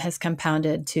of that has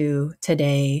compounded to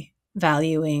today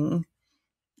valuing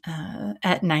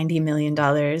at $90 million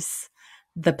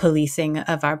the policing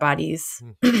of our bodies,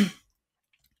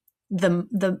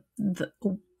 the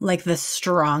like the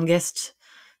strongest,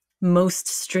 most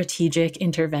strategic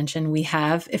intervention we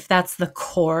have, if that's the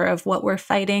core of what we're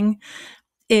fighting,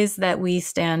 is that we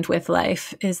stand with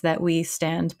life, is that we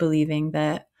stand believing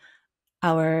that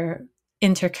our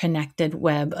interconnected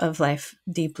web of life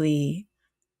deeply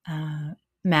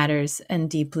matters and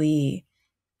deeply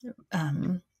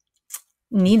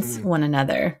needs one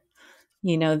another.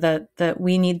 That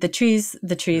we need the trees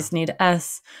Yeah. need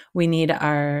us, we need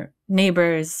our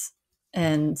neighbors.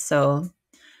 And so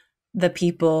the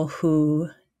people who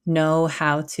know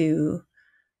how to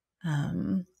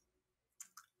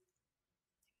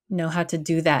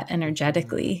do that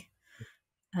energetically,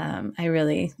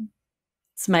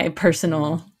 it's my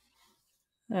personal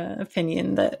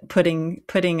opinion that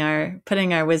putting our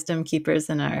wisdom keepers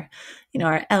and our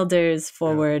elders Yeah.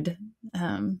 forward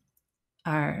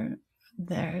are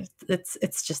there. It's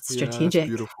just Yeah, that's strategic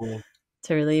beautiful.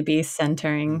 to really be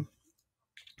Mm.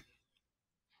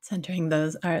 centering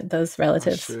those I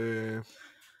relatives. say,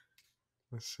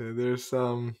 there's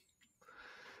I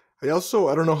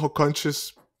don't know how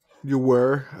conscious you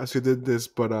were as you did this,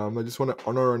 but I just want to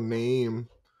honor a name.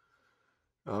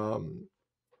 Um,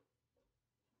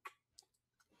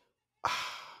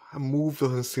 a move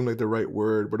doesn't seem like the right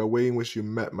word, but a way in which you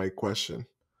met my question,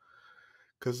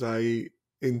 because I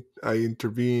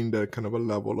intervened at kind of a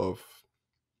level of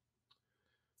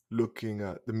looking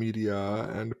at the media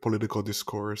and political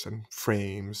discourse and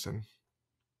frames, and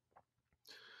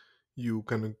you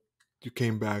kind of you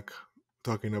came back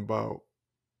talking about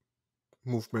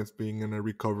movements being in a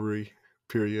recovery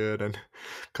period and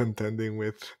contending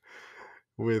with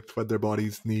what their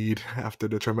bodies need after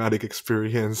the traumatic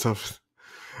experience of,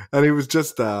 and it was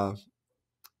just a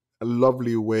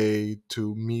lovely way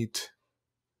to meet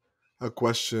a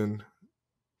question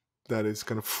that is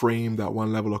kind of framed at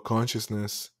one level of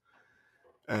consciousness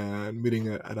and meeting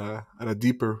it at a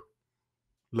deeper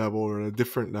level or a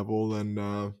different level, and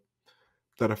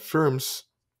that affirms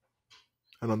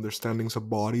an understandings of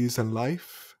bodies and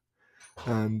life,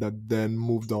 and that then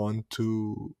moved on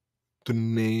to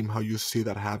name how you see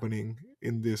that happening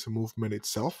in this movement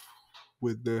itself,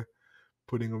 with the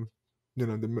putting of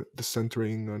the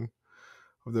centering on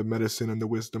of the medicine and the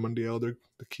wisdom and the elder,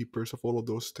 the keepers of all of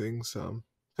those things.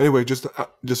 Anyway, just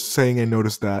saying, I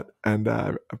noticed that, and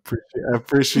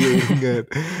appreciating it,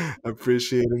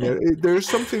 appreciating it. There's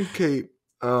something, Kate,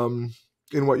 um,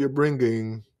 in what you're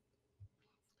bringing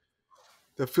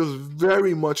that feels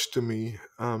very much to me.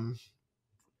 It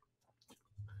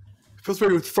feels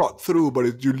very thought through,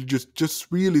 but you're just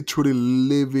really truly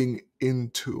living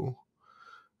into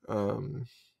um,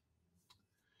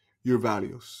 your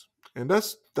values, and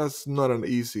that's not an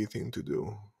easy thing to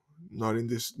do. Not in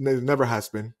this, it never has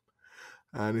been,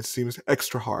 and it seems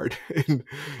extra hard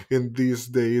in these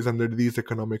days under these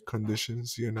economic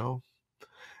conditions.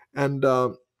 And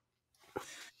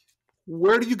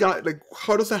where do you got, like,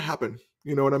 how does that happen?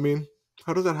 You know what I mean?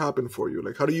 How does that happen for you?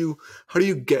 Like, how do you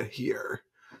get here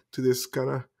to this kind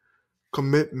of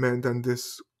commitment and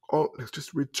this, like,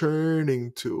 just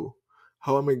returning to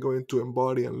how am I going to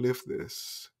embody and live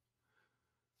this?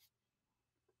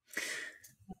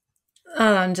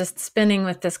 Oh, I'm just spinning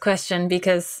with this question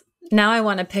because now I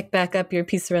want to pick back up your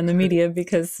piece around the media,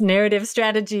 because narrative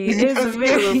strategy is Yes, a yes,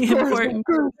 very of course, of important course.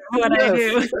 part of what I Yes,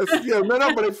 do. yes, yeah.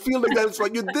 No, but I feel like that's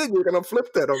what you did. You're gonna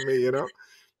flip that on me, you know.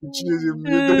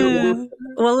 You did it.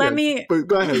 Well, Yeah, but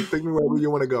go ahead. Take me wherever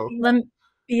you want to go. let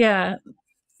yeah,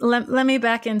 let me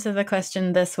back into the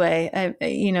question this way.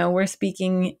 We're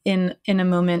speaking in a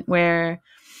moment where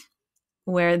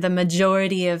the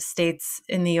majority of states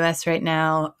in the US right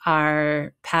now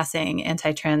are passing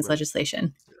anti-trans Right.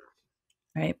 legislation.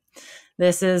 right?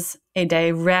 This is a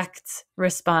direct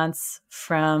response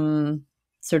from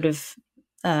sort of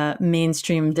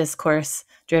mainstream discourse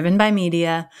driven by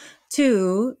media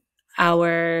to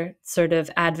our sort of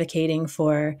advocating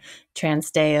for Trans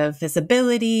Day of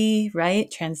Visibility, right?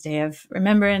 Trans Day of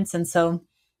Remembrance. And so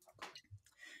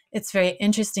it's very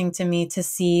interesting to me to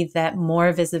see that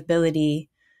more visibility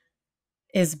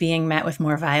is being met with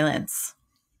more violence.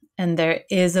 And there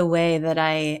is a way that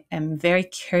I am very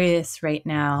curious right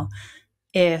now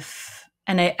if,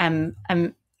 and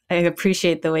I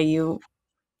appreciate the way you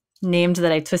named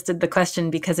that I twisted the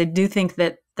question, because I do think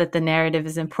that the narrative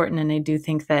is important, and I do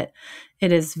think that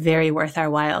it is very worth our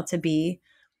while to be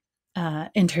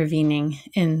intervening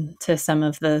into some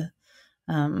of the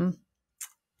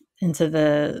into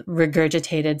the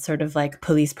regurgitated sort of like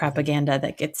police propaganda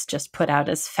that gets just put out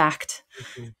as fact,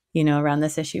 around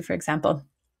this issue, for example.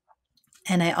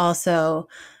 And I also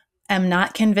am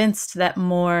not convinced that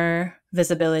more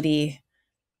visibility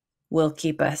will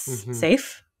keep us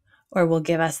safe or will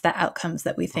give us the outcomes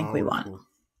that we think we want.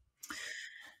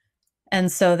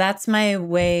 And so that's my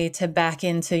way to back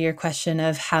into your question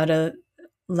of how to,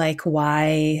 like,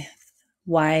 why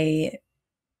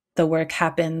the work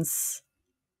happens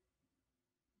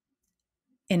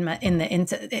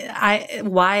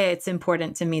why it's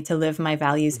important to me to live my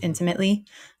values intimately,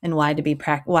 and why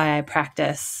I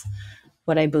practice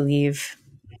what I believe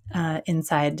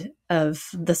inside of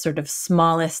the sort of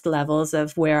smallest levels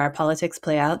of where our politics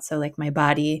play out. So like my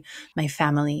body, my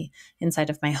family, inside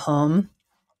of my home.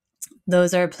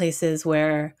 Those are places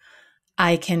where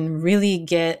I can really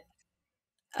get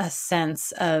a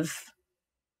sense of,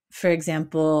 for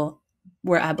example,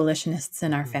 we're abolitionists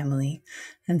in our family.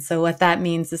 And so what that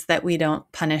means is that we don't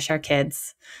punish our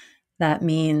kids. That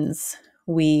means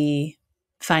we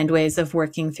find ways of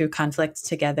working through conflict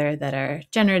together that are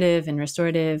generative and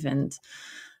restorative, and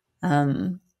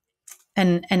I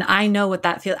know what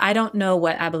that feels. I don't know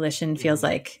what abolition feels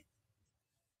like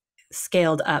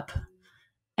scaled up.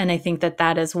 And I think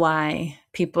that is why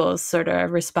people sort of are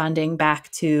responding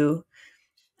back to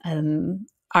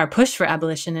our push for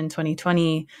abolition in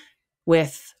 2020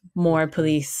 with more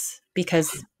police,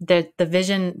 because the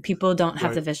vision, people don't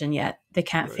have the vision yet. They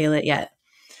can't feel it yet.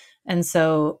 And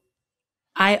so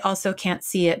I also can't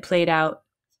see it played out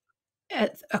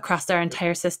across our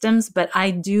entire systems, but I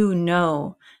do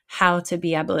know how to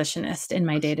be abolitionist in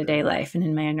my day-to-day life and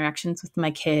in my interactions with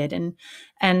my kid,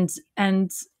 and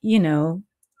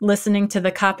listening to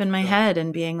the cop in my head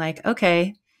and being like,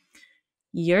 okay,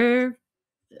 you're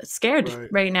scared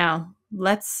right now.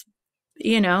 Let's,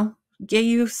 get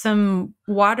you some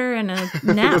water and a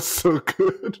nap. That's so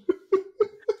good.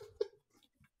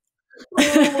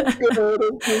 Oh my God!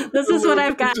 This is what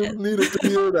I've got. I just needed to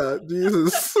hear that.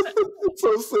 Jesus, it's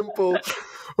so simple.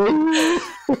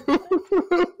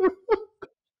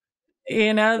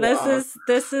 This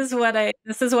is what I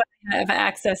have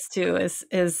access to is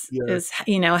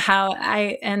how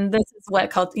and this is what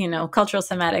cultural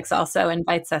somatics also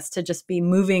invites us to just be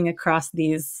moving across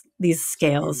these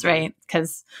scales, right?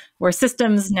 Because we're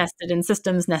systems nested in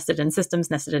systems, nested in systems,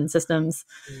 nested in systems.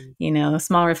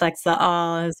 Small reflects the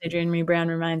all, as Adrienne Maree Brown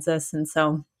reminds us. And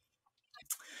so,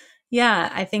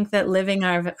 yeah, I think that living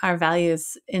our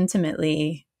values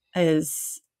intimately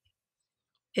is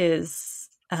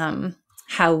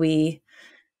how we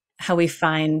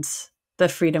find the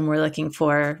freedom we're looking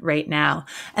for right now.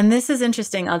 And this is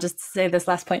interesting. I'll just say this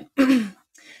last point.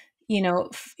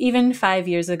 Even 5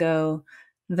 years ago,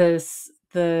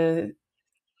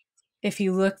 if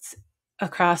you looked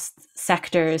across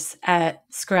sectors at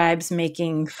scribes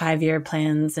making 5-year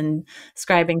plans and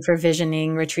scribing for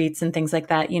visioning retreats and things like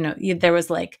that, there was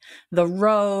like the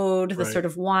road, the sort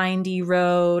of windy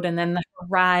road, and then the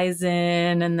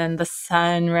horizon, and then the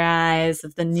sunrise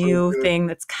of the new thing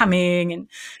that's coming. And,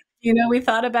 we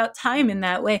thought about time in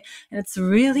that way. And it's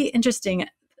really interesting.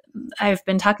 I've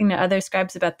been talking to other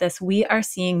scribes about this. We are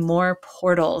seeing more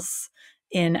portals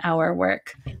in our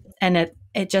work, and it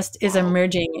just is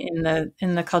emerging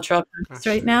in the cultural context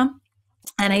right now.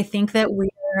 And I think that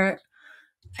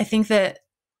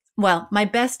my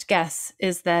best guess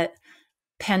is that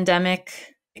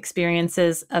pandemic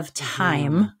experiences of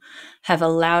time have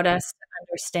allowed us to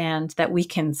understand that we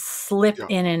can slip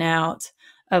in and out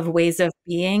of ways of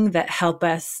being that help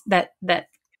us, that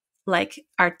like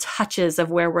are touches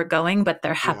of where we're going, but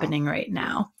they're happening right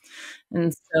now.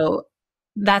 And so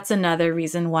that's another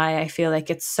reason why I feel like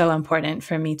it's so important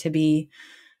for me to be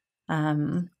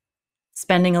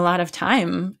spending a lot of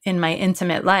time in my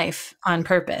intimate life on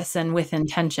purpose and with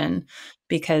intention,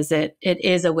 because it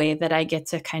is a way that I get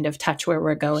to kind of touch where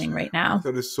we're going right now.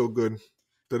 That is so good.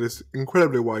 that is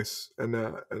incredibly wise, and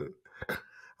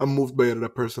I'm moved by it at a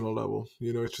personal level.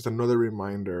 It's just another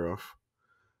reminder of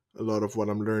a lot of what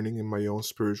I'm learning in my own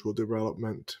spiritual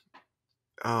development.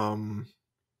 Um,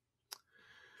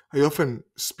 I often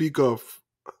speak of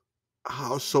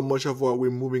how so much of what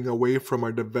we're moving away from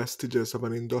are the vestiges of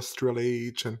an industrial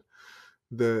age, and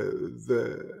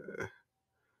the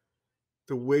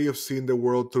the way of seeing the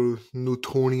world through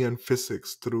Newtonian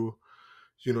physics, through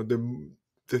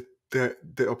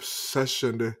the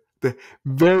obsession, the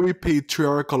very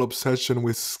patriarchal obsession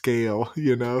with scale,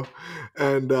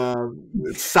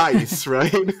 and size,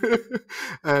 right?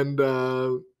 And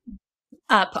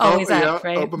Up, oh always yeah, up,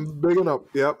 right? up and big and up,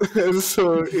 yeah. And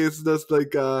so it's just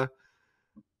like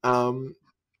um,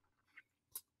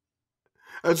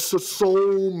 and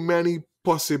so many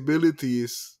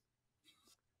possibilities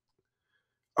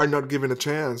are not given a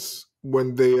chance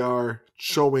when they are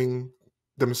showing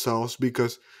themselves,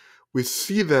 because we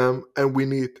see them and we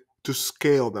need to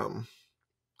scale them.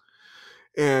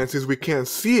 And since we can't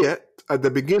see it at the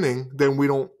beginning, then we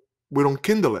don't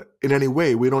kindle it in any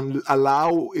way. We don't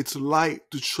allow its light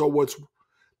to show what's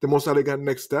the most elegant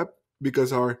next step,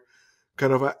 because our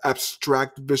kind of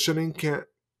abstract visioning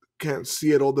can't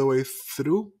see it all the way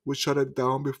through. We shut it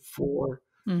down before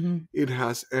Mm-hmm. it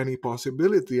has any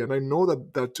possibility. And I know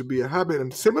that to be a habit.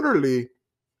 And similarly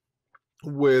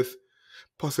with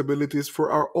possibilities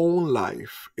for our own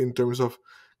life, in terms of,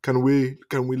 can we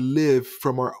live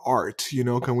from our art,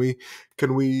 can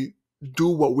we do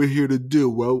what we're here to do?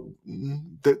 Well,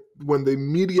 that when the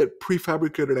immediate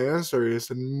prefabricated answer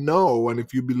is no, and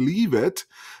if you believe it,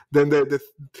 then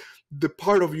the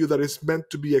part of you that is meant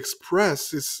to be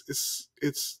expressed is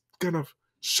it's kind of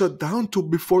shut down to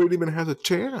before it even has a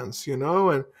chance,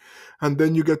 and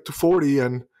then you get to 40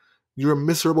 and you're a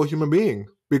miserable human being,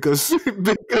 because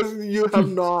because you have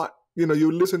not,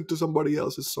 you listen to somebody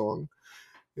else's song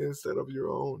instead of your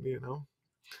own,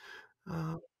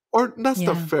 uh, or that's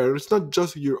not Yeah. fair. It's not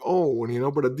just your own,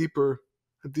 but a deeper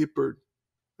a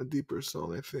deeper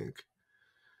song, I think.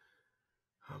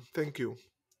 Thank you.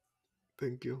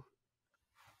 Thank you.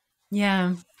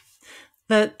 Yeah.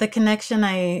 The connection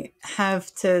I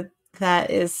have to that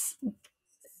is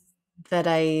that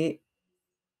I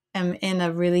am in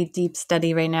a really deep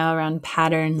study right now around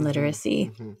pattern Hmm.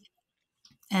 literacy. Hmm.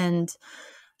 And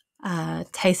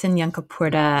Tyson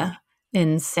Yunkaporta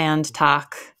in Sand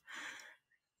Talk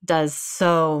does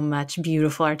so much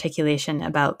beautiful articulation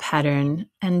about pattern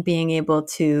and being able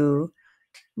to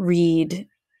read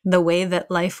the way that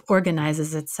life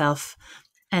organizes itself,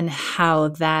 and how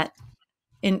that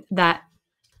in that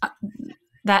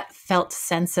that felt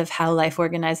sense of how life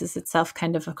organizes itself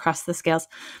kind of across the scales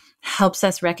helps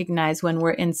us recognize when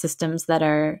we're in systems that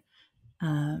are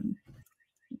um,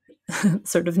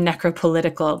 sort of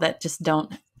necropolitical, that just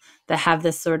don't, that have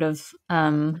this sort of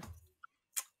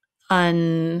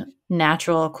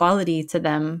unnatural quality to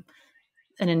them,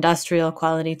 an industrial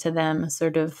quality to them,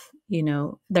 sort of,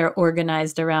 they're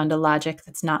organized around a logic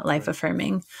that's not life Right.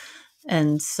 affirming.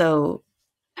 And so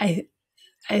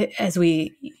as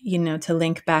we, to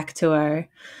link back to our,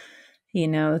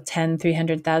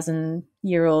 300,000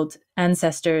 year old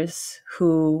ancestors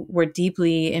who were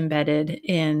deeply embedded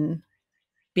in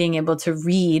being able to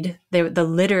read, the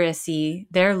literacy,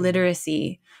 their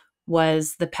literacy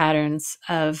was the patterns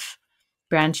of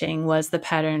branching, was the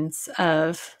patterns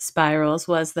of spirals,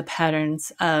 was the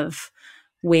patterns of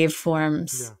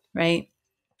waveforms, Yeah. right?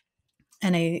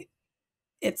 And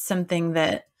it's something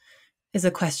that is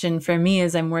a question for me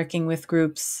as I'm working with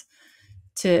groups,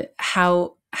 to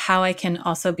how I can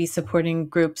also be supporting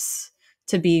groups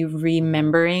to be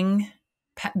remembering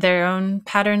their own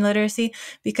pattern literacy,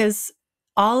 because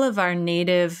all of our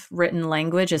native written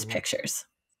language is pictures.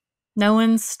 No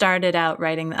one started out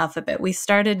writing the alphabet. We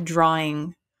started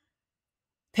drawing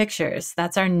pictures.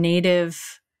 That's our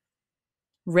native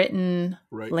written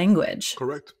Right. language.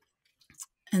 Correct.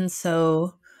 And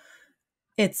so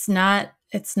it's an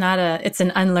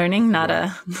unlearning, not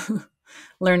Right. a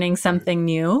learning something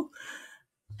new,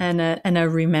 and a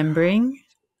remembering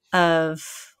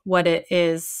of what it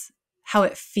is, how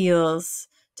it feels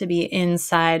to be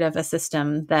inside of a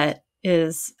system that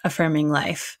is affirming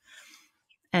life.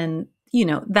 And,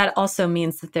 that also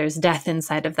means that there's death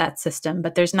inside of that system,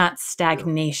 but there's not Yeah.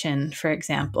 stagnation, for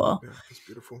example. Yeah. That's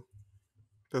beautiful.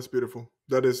 That's beautiful.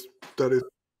 That is.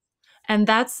 And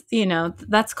that's,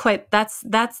 that's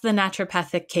the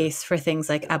naturopathic Yeah. case for things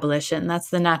like abolition. That's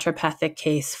the naturopathic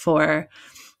case for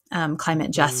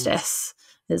climate justice.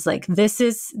 Is like, this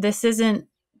isn't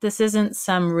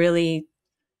some really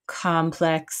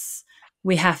complex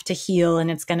we have to heal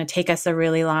and it's going to take us a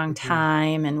really long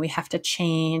time and we have to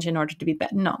change in order to be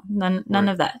better. No, none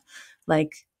of that.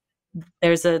 Like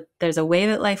there's a way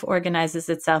that life organizes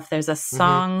itself. There's a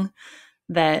song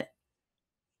that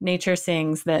nature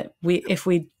sings that if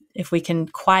we can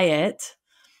quiet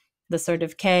the sort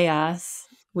of chaos,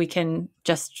 we can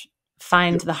just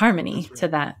find the harmony to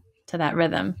that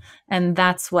rhythm. And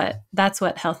that's what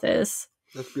health is.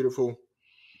 That's beautiful.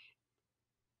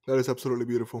 That is absolutely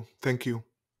beautiful. Thank you.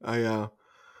 I'm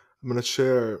gonna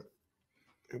share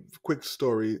a quick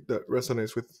story that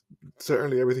resonates with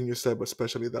certainly everything you said, but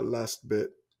especially that last bit.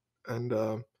 And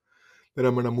then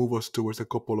I'm gonna move us towards a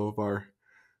couple of our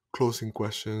closing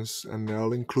questions, and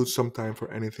I'll include some time for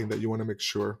anything that you want to make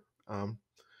sure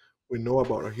we know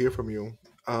about or hear from you.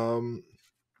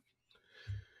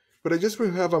 But I just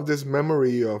have this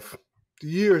memory of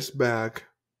years back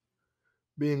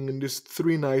being in this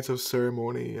 3 nights of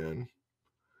ceremony and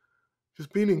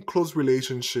just being in close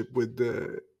relationship with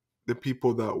the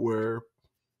people that were,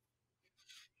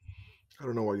 I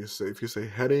don't know what you say, if you say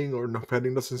heading or not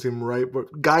heading doesn't seem right,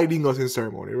 but guiding us in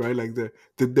ceremony, right? Like the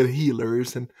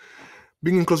healers, and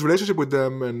being in close relationship with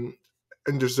them and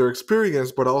just their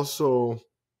experience, but also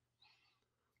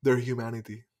their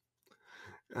humanity,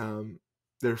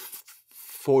 their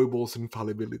foibles and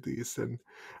fallibilities. And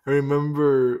I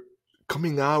remember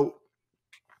coming out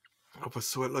of a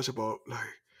sweat lodge about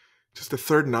like just the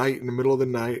third night, in the middle of the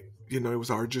night. You know, it was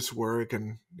arduous work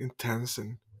and intense,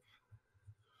 and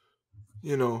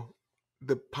you know,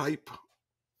 the pipe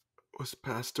was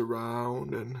passed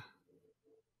around, and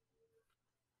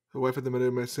the wife of the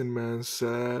medicine man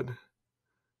said,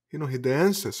 you know, he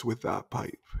dances with that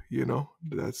pipe. You know,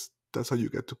 that's how you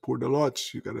get to pour the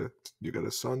lodge. You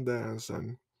gotta sun dance,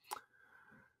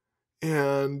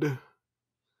 and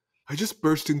I just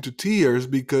burst into tears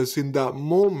because in that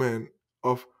moment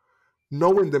of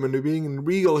knowing them and being in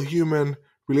real human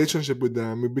relationship with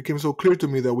them, it became so clear to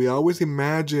me that we always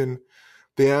imagine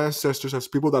the ancestors as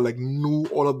people that like knew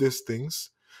all of these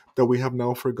things that we have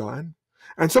now forgotten.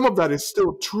 And some of that is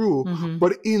still true,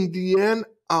 but in the end,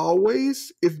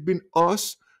 always it's been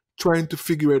us trying to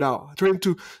figure it out, trying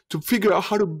to figure out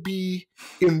how to be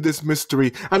in this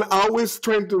mystery, and always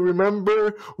trying to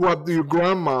remember what your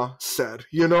grandma said,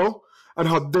 you know, and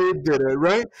how they did it,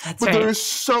 right? That's but right. There is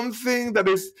something that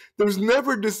is, there's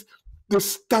never this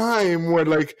time where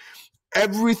like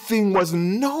everything was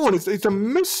known. It's a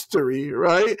mystery,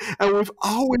 right? And we've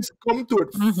always come to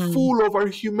it full of our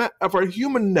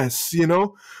humanness, you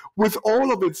know, with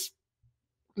all of its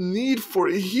need for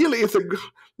healing. It's like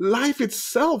life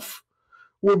itself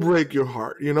will break your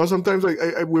heart, you know. Sometimes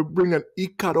I will bring an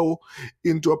ikaro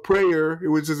into a prayer,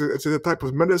 which is it's a type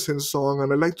of medicine song,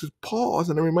 and I like to pause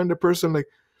and I remind the person like,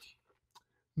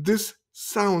 this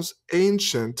sounds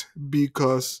ancient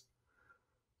because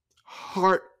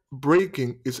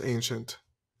heartbreaking is ancient,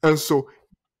 and so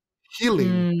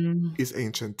healing is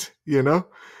ancient, you know.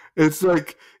 It's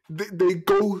like they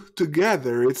go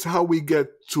together. It's how we get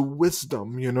to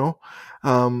wisdom, you know.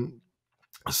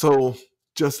 So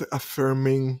just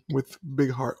affirming with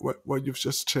big heart what you've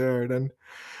just shared, and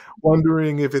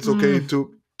wondering if it's okay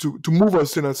to move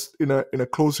us in a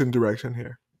closing direction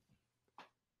here.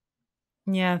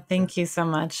 Yeah, thank you so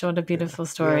much. What a beautiful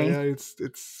story. Yeah, it's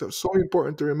so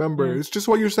important to remember. It's just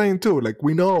what you're saying too. Like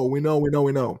we know.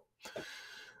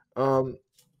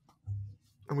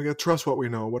 And we gotta trust what we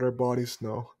know, what our bodies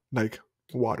know, like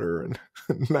water and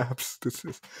naps.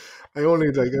 I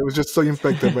was just so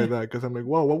infected by that because I'm like,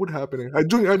 wow, what would happen? I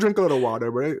drink a lot of water,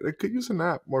 but I could use a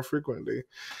nap more frequently.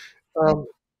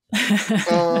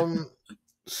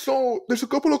 So there's a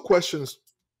couple of questions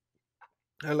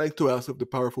I like to ask of the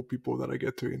powerful people that I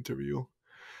get to interview.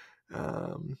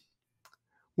 One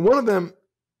of them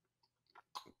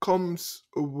comes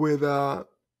with an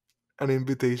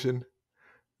invitation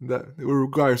that it will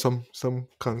require some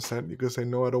consent, because I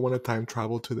know I don't want to time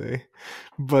travel today.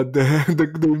 But the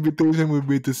invitation would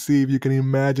be to see if you can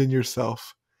imagine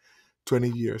yourself 20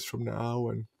 years from now,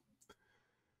 and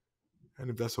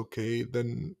if that's okay,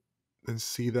 then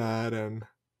see that, and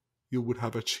you would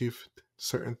have achieved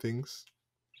certain things,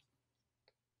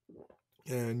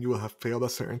 and you will have failed at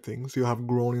certain things. You have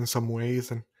grown in some ways,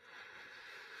 and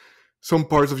some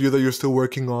parts of you that you're still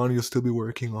working on, you'll still be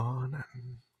working on.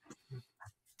 And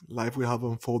life will have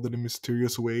unfolded in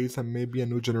mysterious ways, and maybe a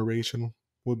new generation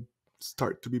will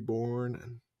start to be born.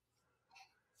 And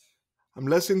I'm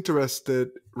less interested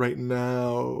right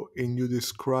now in you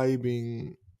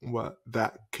describing what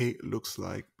that Kate looks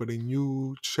like, but in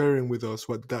you sharing with us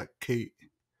what that Kate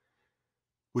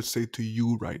would say to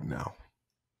you right now.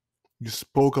 You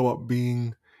spoke about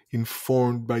being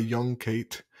informed by young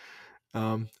Kate.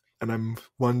 And I'm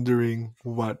wondering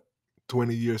what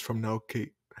 20 years from now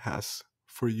Kate has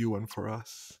for you and for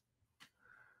us.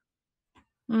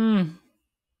 Mm.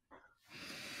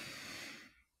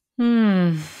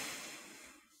 Hmm.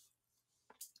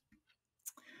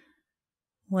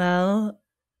 Well,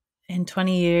 in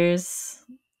 20 years,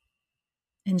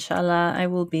 inshallah, I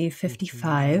will be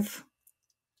 55.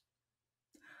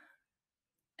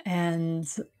 And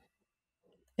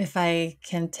if I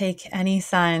can take any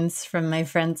signs from my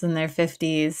friends in their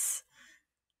 50s,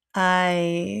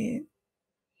 I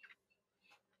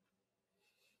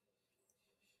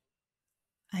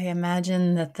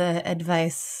imagine that the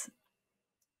advice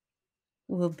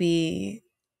will be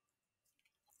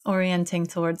orienting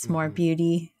towards more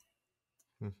beauty,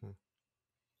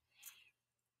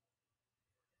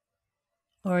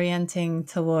 orienting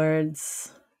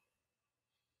towards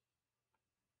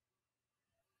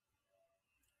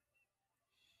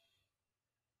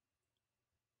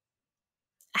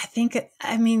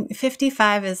I mean,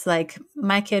 55 is like,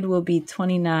 my kid will be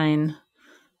 29.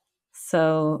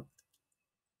 So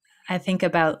I think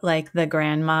about like the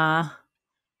grandma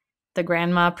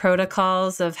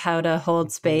protocols of how to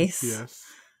hold space. Yes.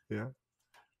 Yeah.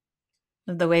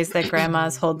 The ways that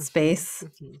grandmas hold space.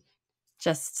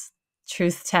 Just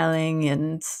truth telling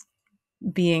and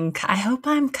being, I hope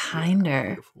I'm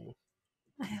kinder.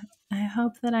 I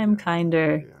hope that I'm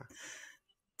kinder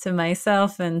to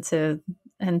myself and to,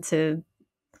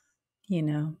 you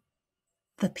know,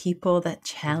 the people that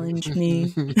challenge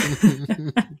me.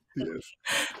 Yes.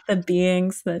 The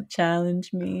beings that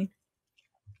challenge me.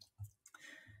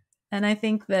 And I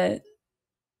think that,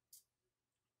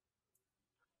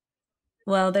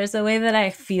 well, there's a way that I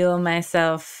feel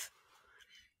myself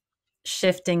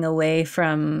shifting away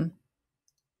from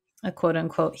a quote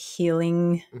unquote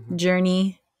healing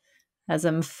journey, as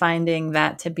I'm finding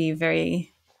that to be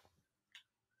very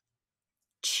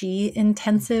chi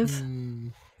intensive.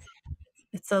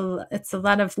 It's a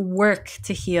lot of work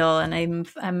to heal, and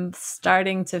I'm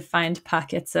starting to find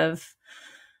pockets of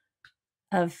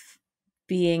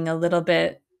being a little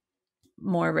bit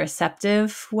more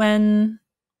receptive when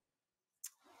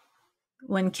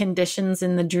conditions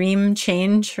in the dream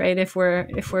change, right? If we're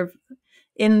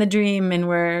in the dream and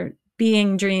we're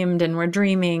being dreamed and we're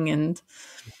dreaming, and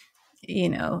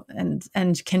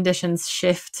and conditions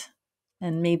shift,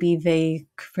 and maybe they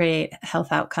create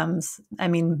health outcomes. I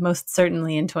mean, most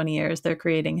certainly in 20 years they're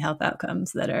creating health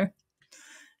outcomes that are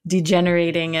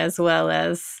degenerating, as well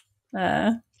as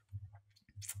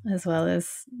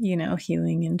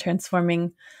healing and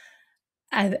transforming.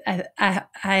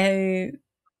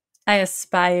 I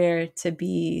aspire to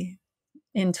be,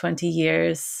 in 20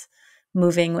 years,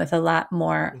 moving with a lot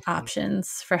more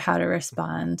options for how to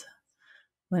respond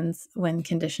when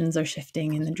conditions are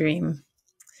shifting in the dream,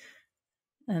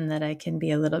 and that I can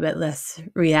be a little bit less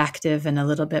reactive and a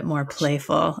little bit more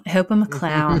playful. I hope I'm a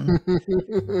clown.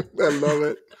 I love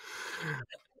it.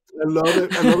 I love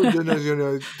it. I love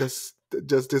it.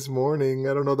 Just this morning,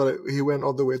 I don't know that he went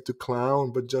all the way to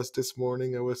clown, but just this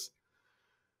morning I was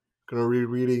gonna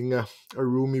rereading a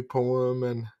Rumi poem,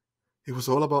 and it was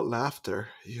all about laughter.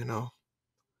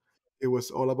 It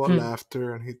was all about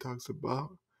laughter, and he talks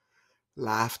about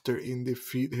laughter in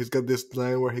defeat. He's got this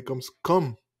line where he comes,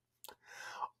 "Come,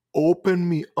 open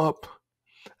me up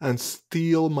and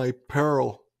steal my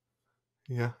pearl."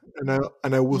 Yeah, and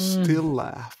I will still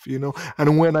laugh,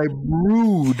 And when I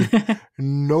brood,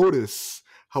 notice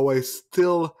how I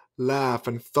still laugh,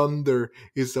 and thunder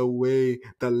is a way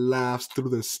that laughs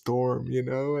through the storm,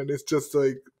 And it's just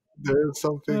like there's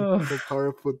something so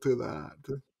powerful to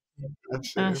that.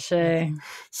 Ashe.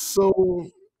 So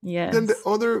then the Yes.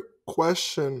 other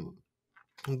question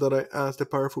that I asked the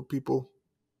powerful people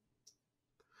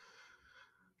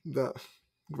that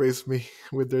grace me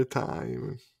with their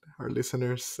time, our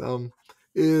listeners,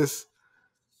 is,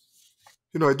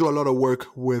 I do a lot of work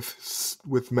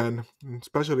with men,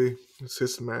 especially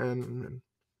cis men, and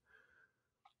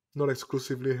not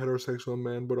exclusively heterosexual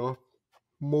men, but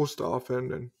most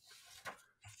often,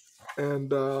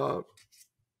 and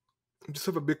just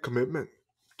have a big commitment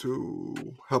to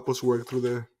help us work through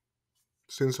the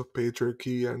sins of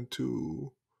patriarchy and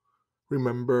to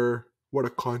remember what a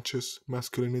conscious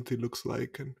masculinity looks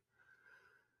like, and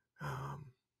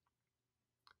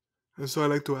so I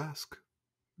like to ask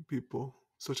people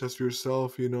such as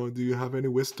yourself, do you have any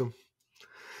wisdom,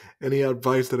 any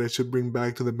advice that I should bring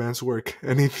back to the man's work?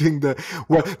 Anything the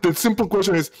simple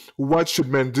question is, what should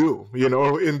men do,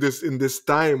 in this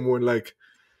time when, like,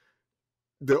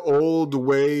 the old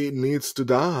way needs to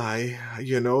die,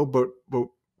 but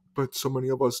but so many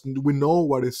of us, we know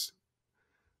what is,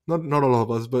 not all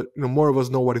of us, but more of us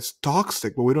know what is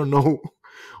toxic, but we don't know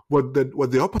what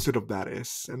the opposite of that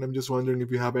is. And I'm just wondering if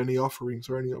you have any offerings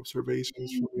or any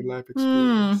observations from your life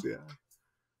experience. Yeah.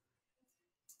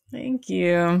 Thank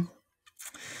you.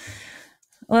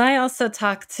 Well, I also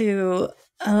talk to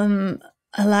a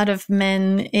lot of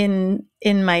men in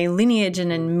my lineage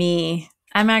and in me.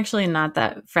 I'm actually not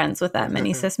that friends with that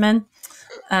many cis men.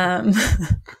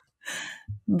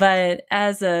 But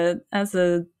as a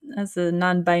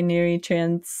non-binary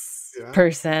trans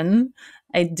person,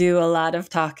 I do a lot of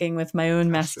talking with my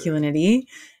own masculinity,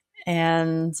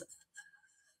 and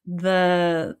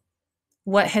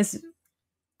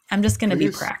I'm just going to be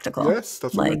practical. Yes,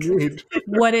 that's what I need.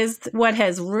 What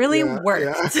has really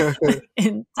worked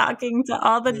in talking to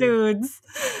all the dudes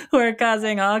who are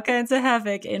causing all kinds of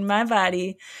havoc in my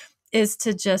body is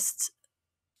to just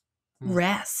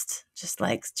rest, just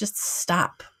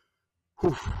stop.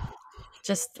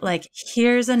 Just like,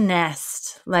 here's a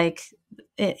nest, like,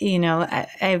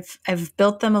 I've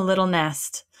built them a little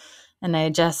nest, and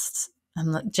I'm just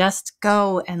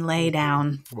go and lay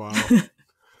down. Wow.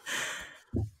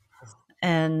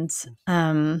 And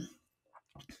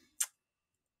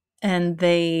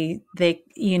they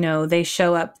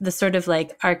show up, the sort of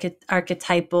like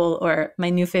archetypal, or my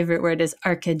new favorite word is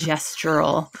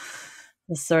archegestural,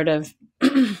 the sort of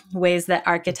ways that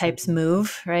archetypes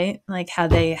move, right? Like how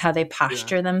they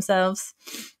posture themselves.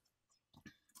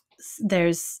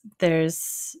 There's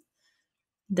this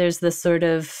sort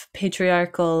of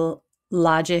patriarchal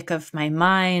logic of my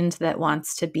mind that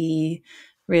wants to be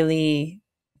really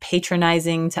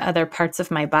patronizing to other parts of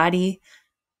my body.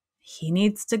 He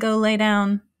needs to go lay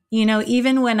down.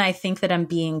 Even when I think that I'm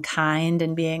being kind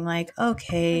and being like,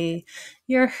 okay,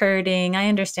 you're hurting, I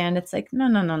understand. It's like, no.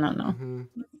 Mm-hmm.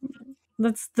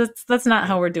 That's not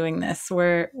how we're doing this.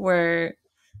 We're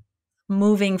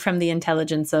moving from the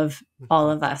intelligence of all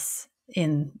of us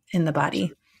in the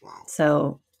body. Wow.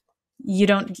 So you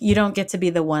don't get to be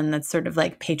the one that's sort of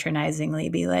like patronizingly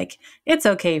be like, it's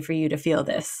okay for you to feel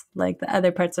this. Like, the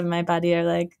other parts of my body are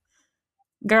like,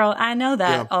 girl, I know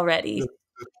that already.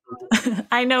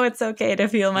 I know it's okay to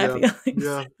feel my feelings.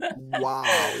 Yeah. Wow.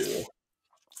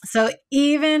 So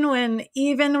even when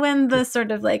the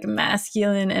sort of like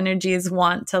masculine energies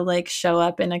want to like show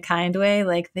up in a kind way,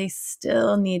 like, they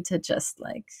still need to just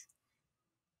like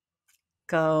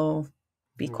go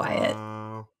be quiet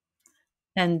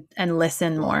and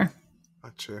listen more.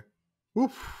 Gotcha.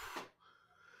 Oof.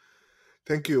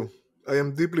 Thank you. I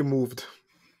am deeply moved.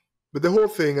 But the whole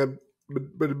thing,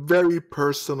 but very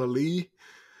personally,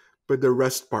 but the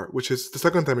rest part, which is the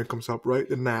second time it comes up, right?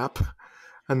 The nap.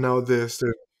 And now there's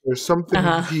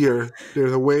something here.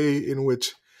 There's a way in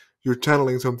which you're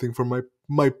channeling something from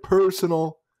my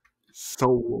personal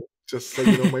soul, just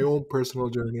like my own personal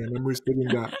journey, and I'm receiving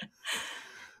that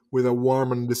with a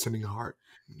warm and listening heart.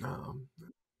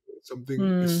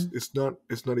 Something it's not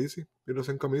easy. It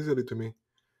doesn't come easily to me,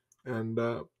 and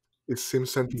it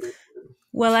seems sentimental.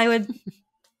 Well, I would.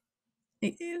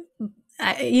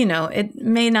 It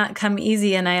may not come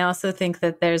easy, and I also think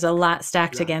that there's a lot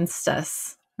stacked against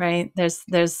us, right?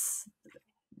 There's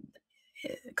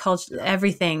culture.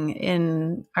 Everything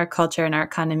in our culture and our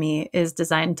economy is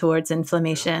designed towards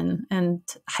inflammation and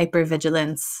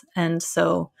hypervigilance, and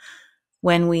so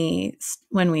when we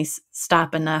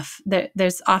stop enough,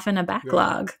 there's often a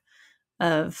backlog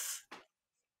of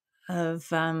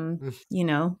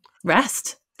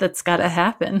rest that's got to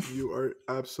happen. You are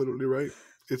absolutely right.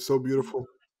 It's so beautiful.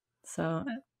 So,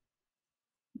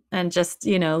 and just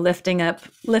lifting up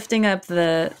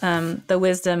the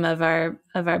wisdom of our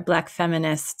Black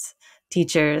feminist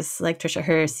teachers like Trisha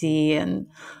Hersey and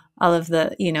all of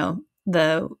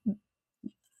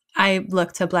I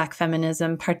look to Black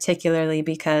feminism particularly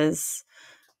because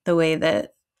the way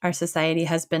that our society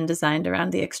has been designed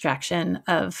around the extraction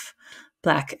of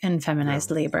Black and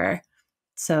feminized labor.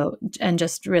 So, and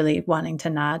just really wanting to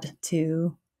nod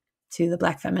to the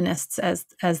Black feminists as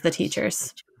the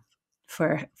teachers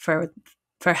for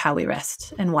how we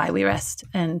rest and why we rest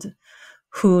and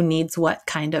who needs what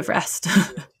kind of rest.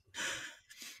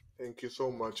 Thank you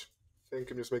so much. Thank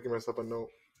you. I'm just making myself a note.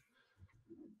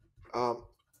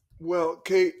 Well,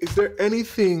 Kate, is there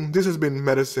anything? This has been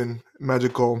medicine,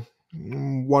 magical,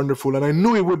 wonderful, and I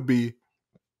knew it would be,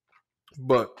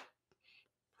 but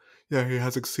yeah, it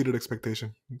has exceeded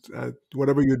expectation.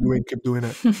 Whatever you're doing, keep doing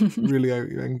it. Really, I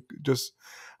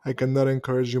cannot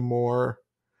encourage you more.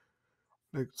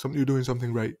 Like, you're doing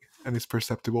something right, and it's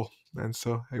perceptible, and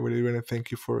so I really, really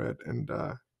thank you for it. And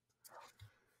I'm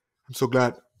so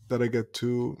glad that I get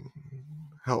to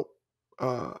help.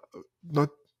 Not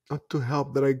to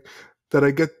help, that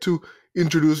I get to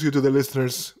introduce you to the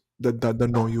listeners that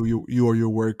know you or your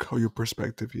work or your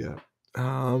perspective. Yeah.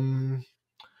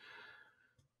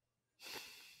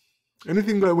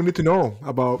 Anything that we need to know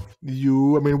about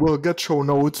you? I mean, we'll get show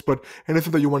notes, but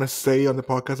anything that you want to say on the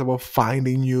podcast about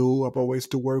finding you, about ways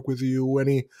to work with you,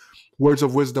 any words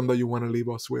of wisdom that you want to leave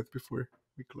us with before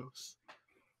we close?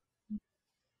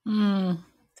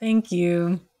 Thank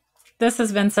you. This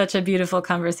has been such a beautiful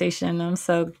conversation. I'm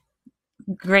so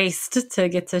graced to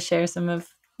get to share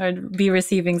or be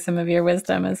receiving some of your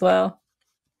wisdom as well.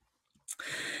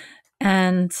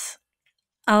 And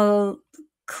I'll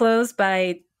close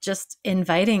by just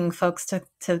inviting folks to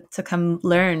come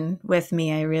learn with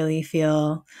me. I really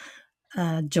feel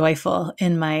joyful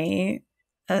in my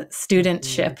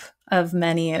studentship of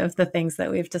many of the things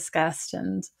that we've discussed.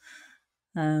 And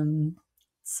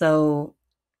so,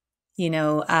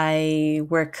 I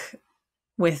work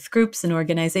with groups and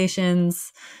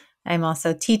organizations. I'm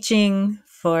also teaching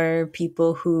for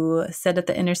people who sit at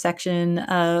the intersection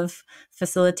of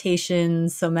facilitation,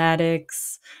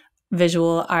 somatics,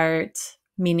 visual art,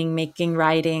 meaning making,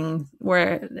 writing,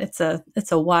 where it's a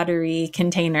watery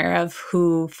container of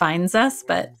who finds us,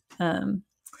 but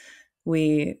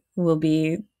we will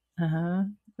be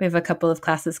we have a couple of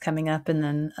classes coming up and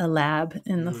then a lab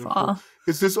in the fall.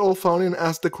 Is this all found in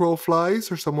As the Crow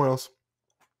Flies or somewhere else?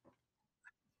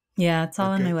 Yeah, it's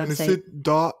all on my website. And is it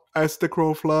 .as the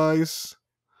crow flies?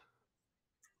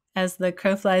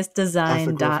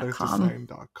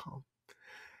 asthecrowfliesdesign.com.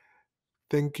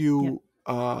 Thank you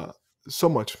so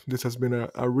much. This has been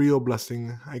a real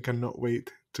blessing. I cannot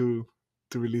wait to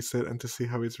release it and to see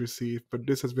how it's received. But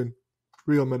this has been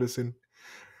real medicine,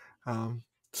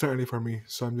 certainly for me.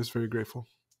 So I'm just very grateful.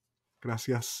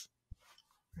 Gracias.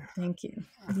 Thank you.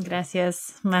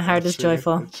 Gracias. My heart is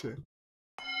joyful.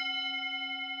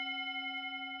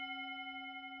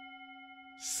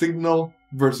 Signal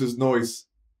versus noise.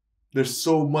 There's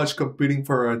so much competing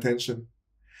for our attention.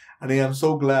 And I am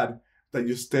so glad that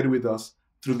you stayed with us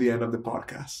through the end of the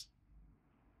podcast.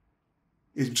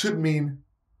 It should mean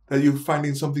that you're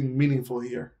finding something meaningful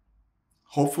here.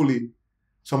 Hopefully,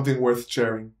 something worth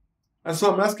sharing. And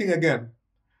so I'm asking again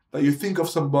that you think of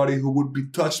somebody who would be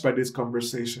touched by this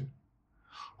conversation,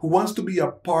 who wants to be a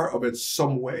part of it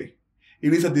some way.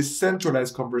 It is a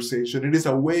decentralized conversation. It is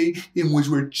a way in which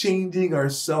we're changing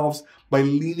ourselves by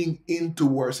leaning in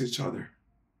towards each other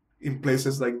in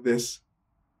places like this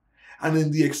and in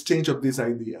the exchange of these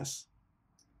ideas.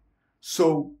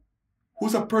 So,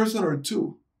 who's a person or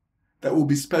two that will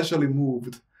be specially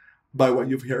moved by what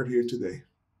you've heard here today?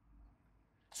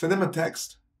 Send them a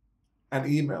text,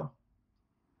 an email.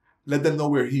 Let them know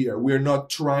we're here. We're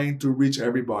not trying to reach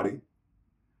everybody,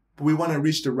 but we want to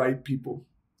reach the right people.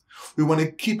 We want to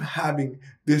keep having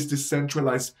this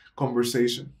decentralized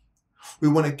conversation. We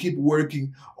want to keep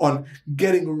working on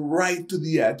getting right to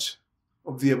the edge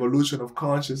of the evolution of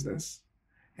consciousness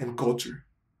and culture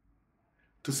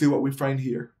to see what we find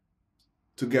here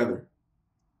together.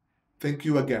 Thank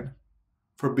you again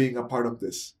for being a part of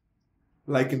this.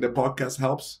 Liking the podcast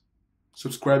helps.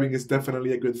 Subscribing is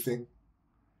definitely a good thing.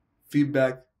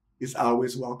 Feedback is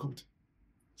always welcomed.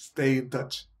 Stay in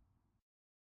touch.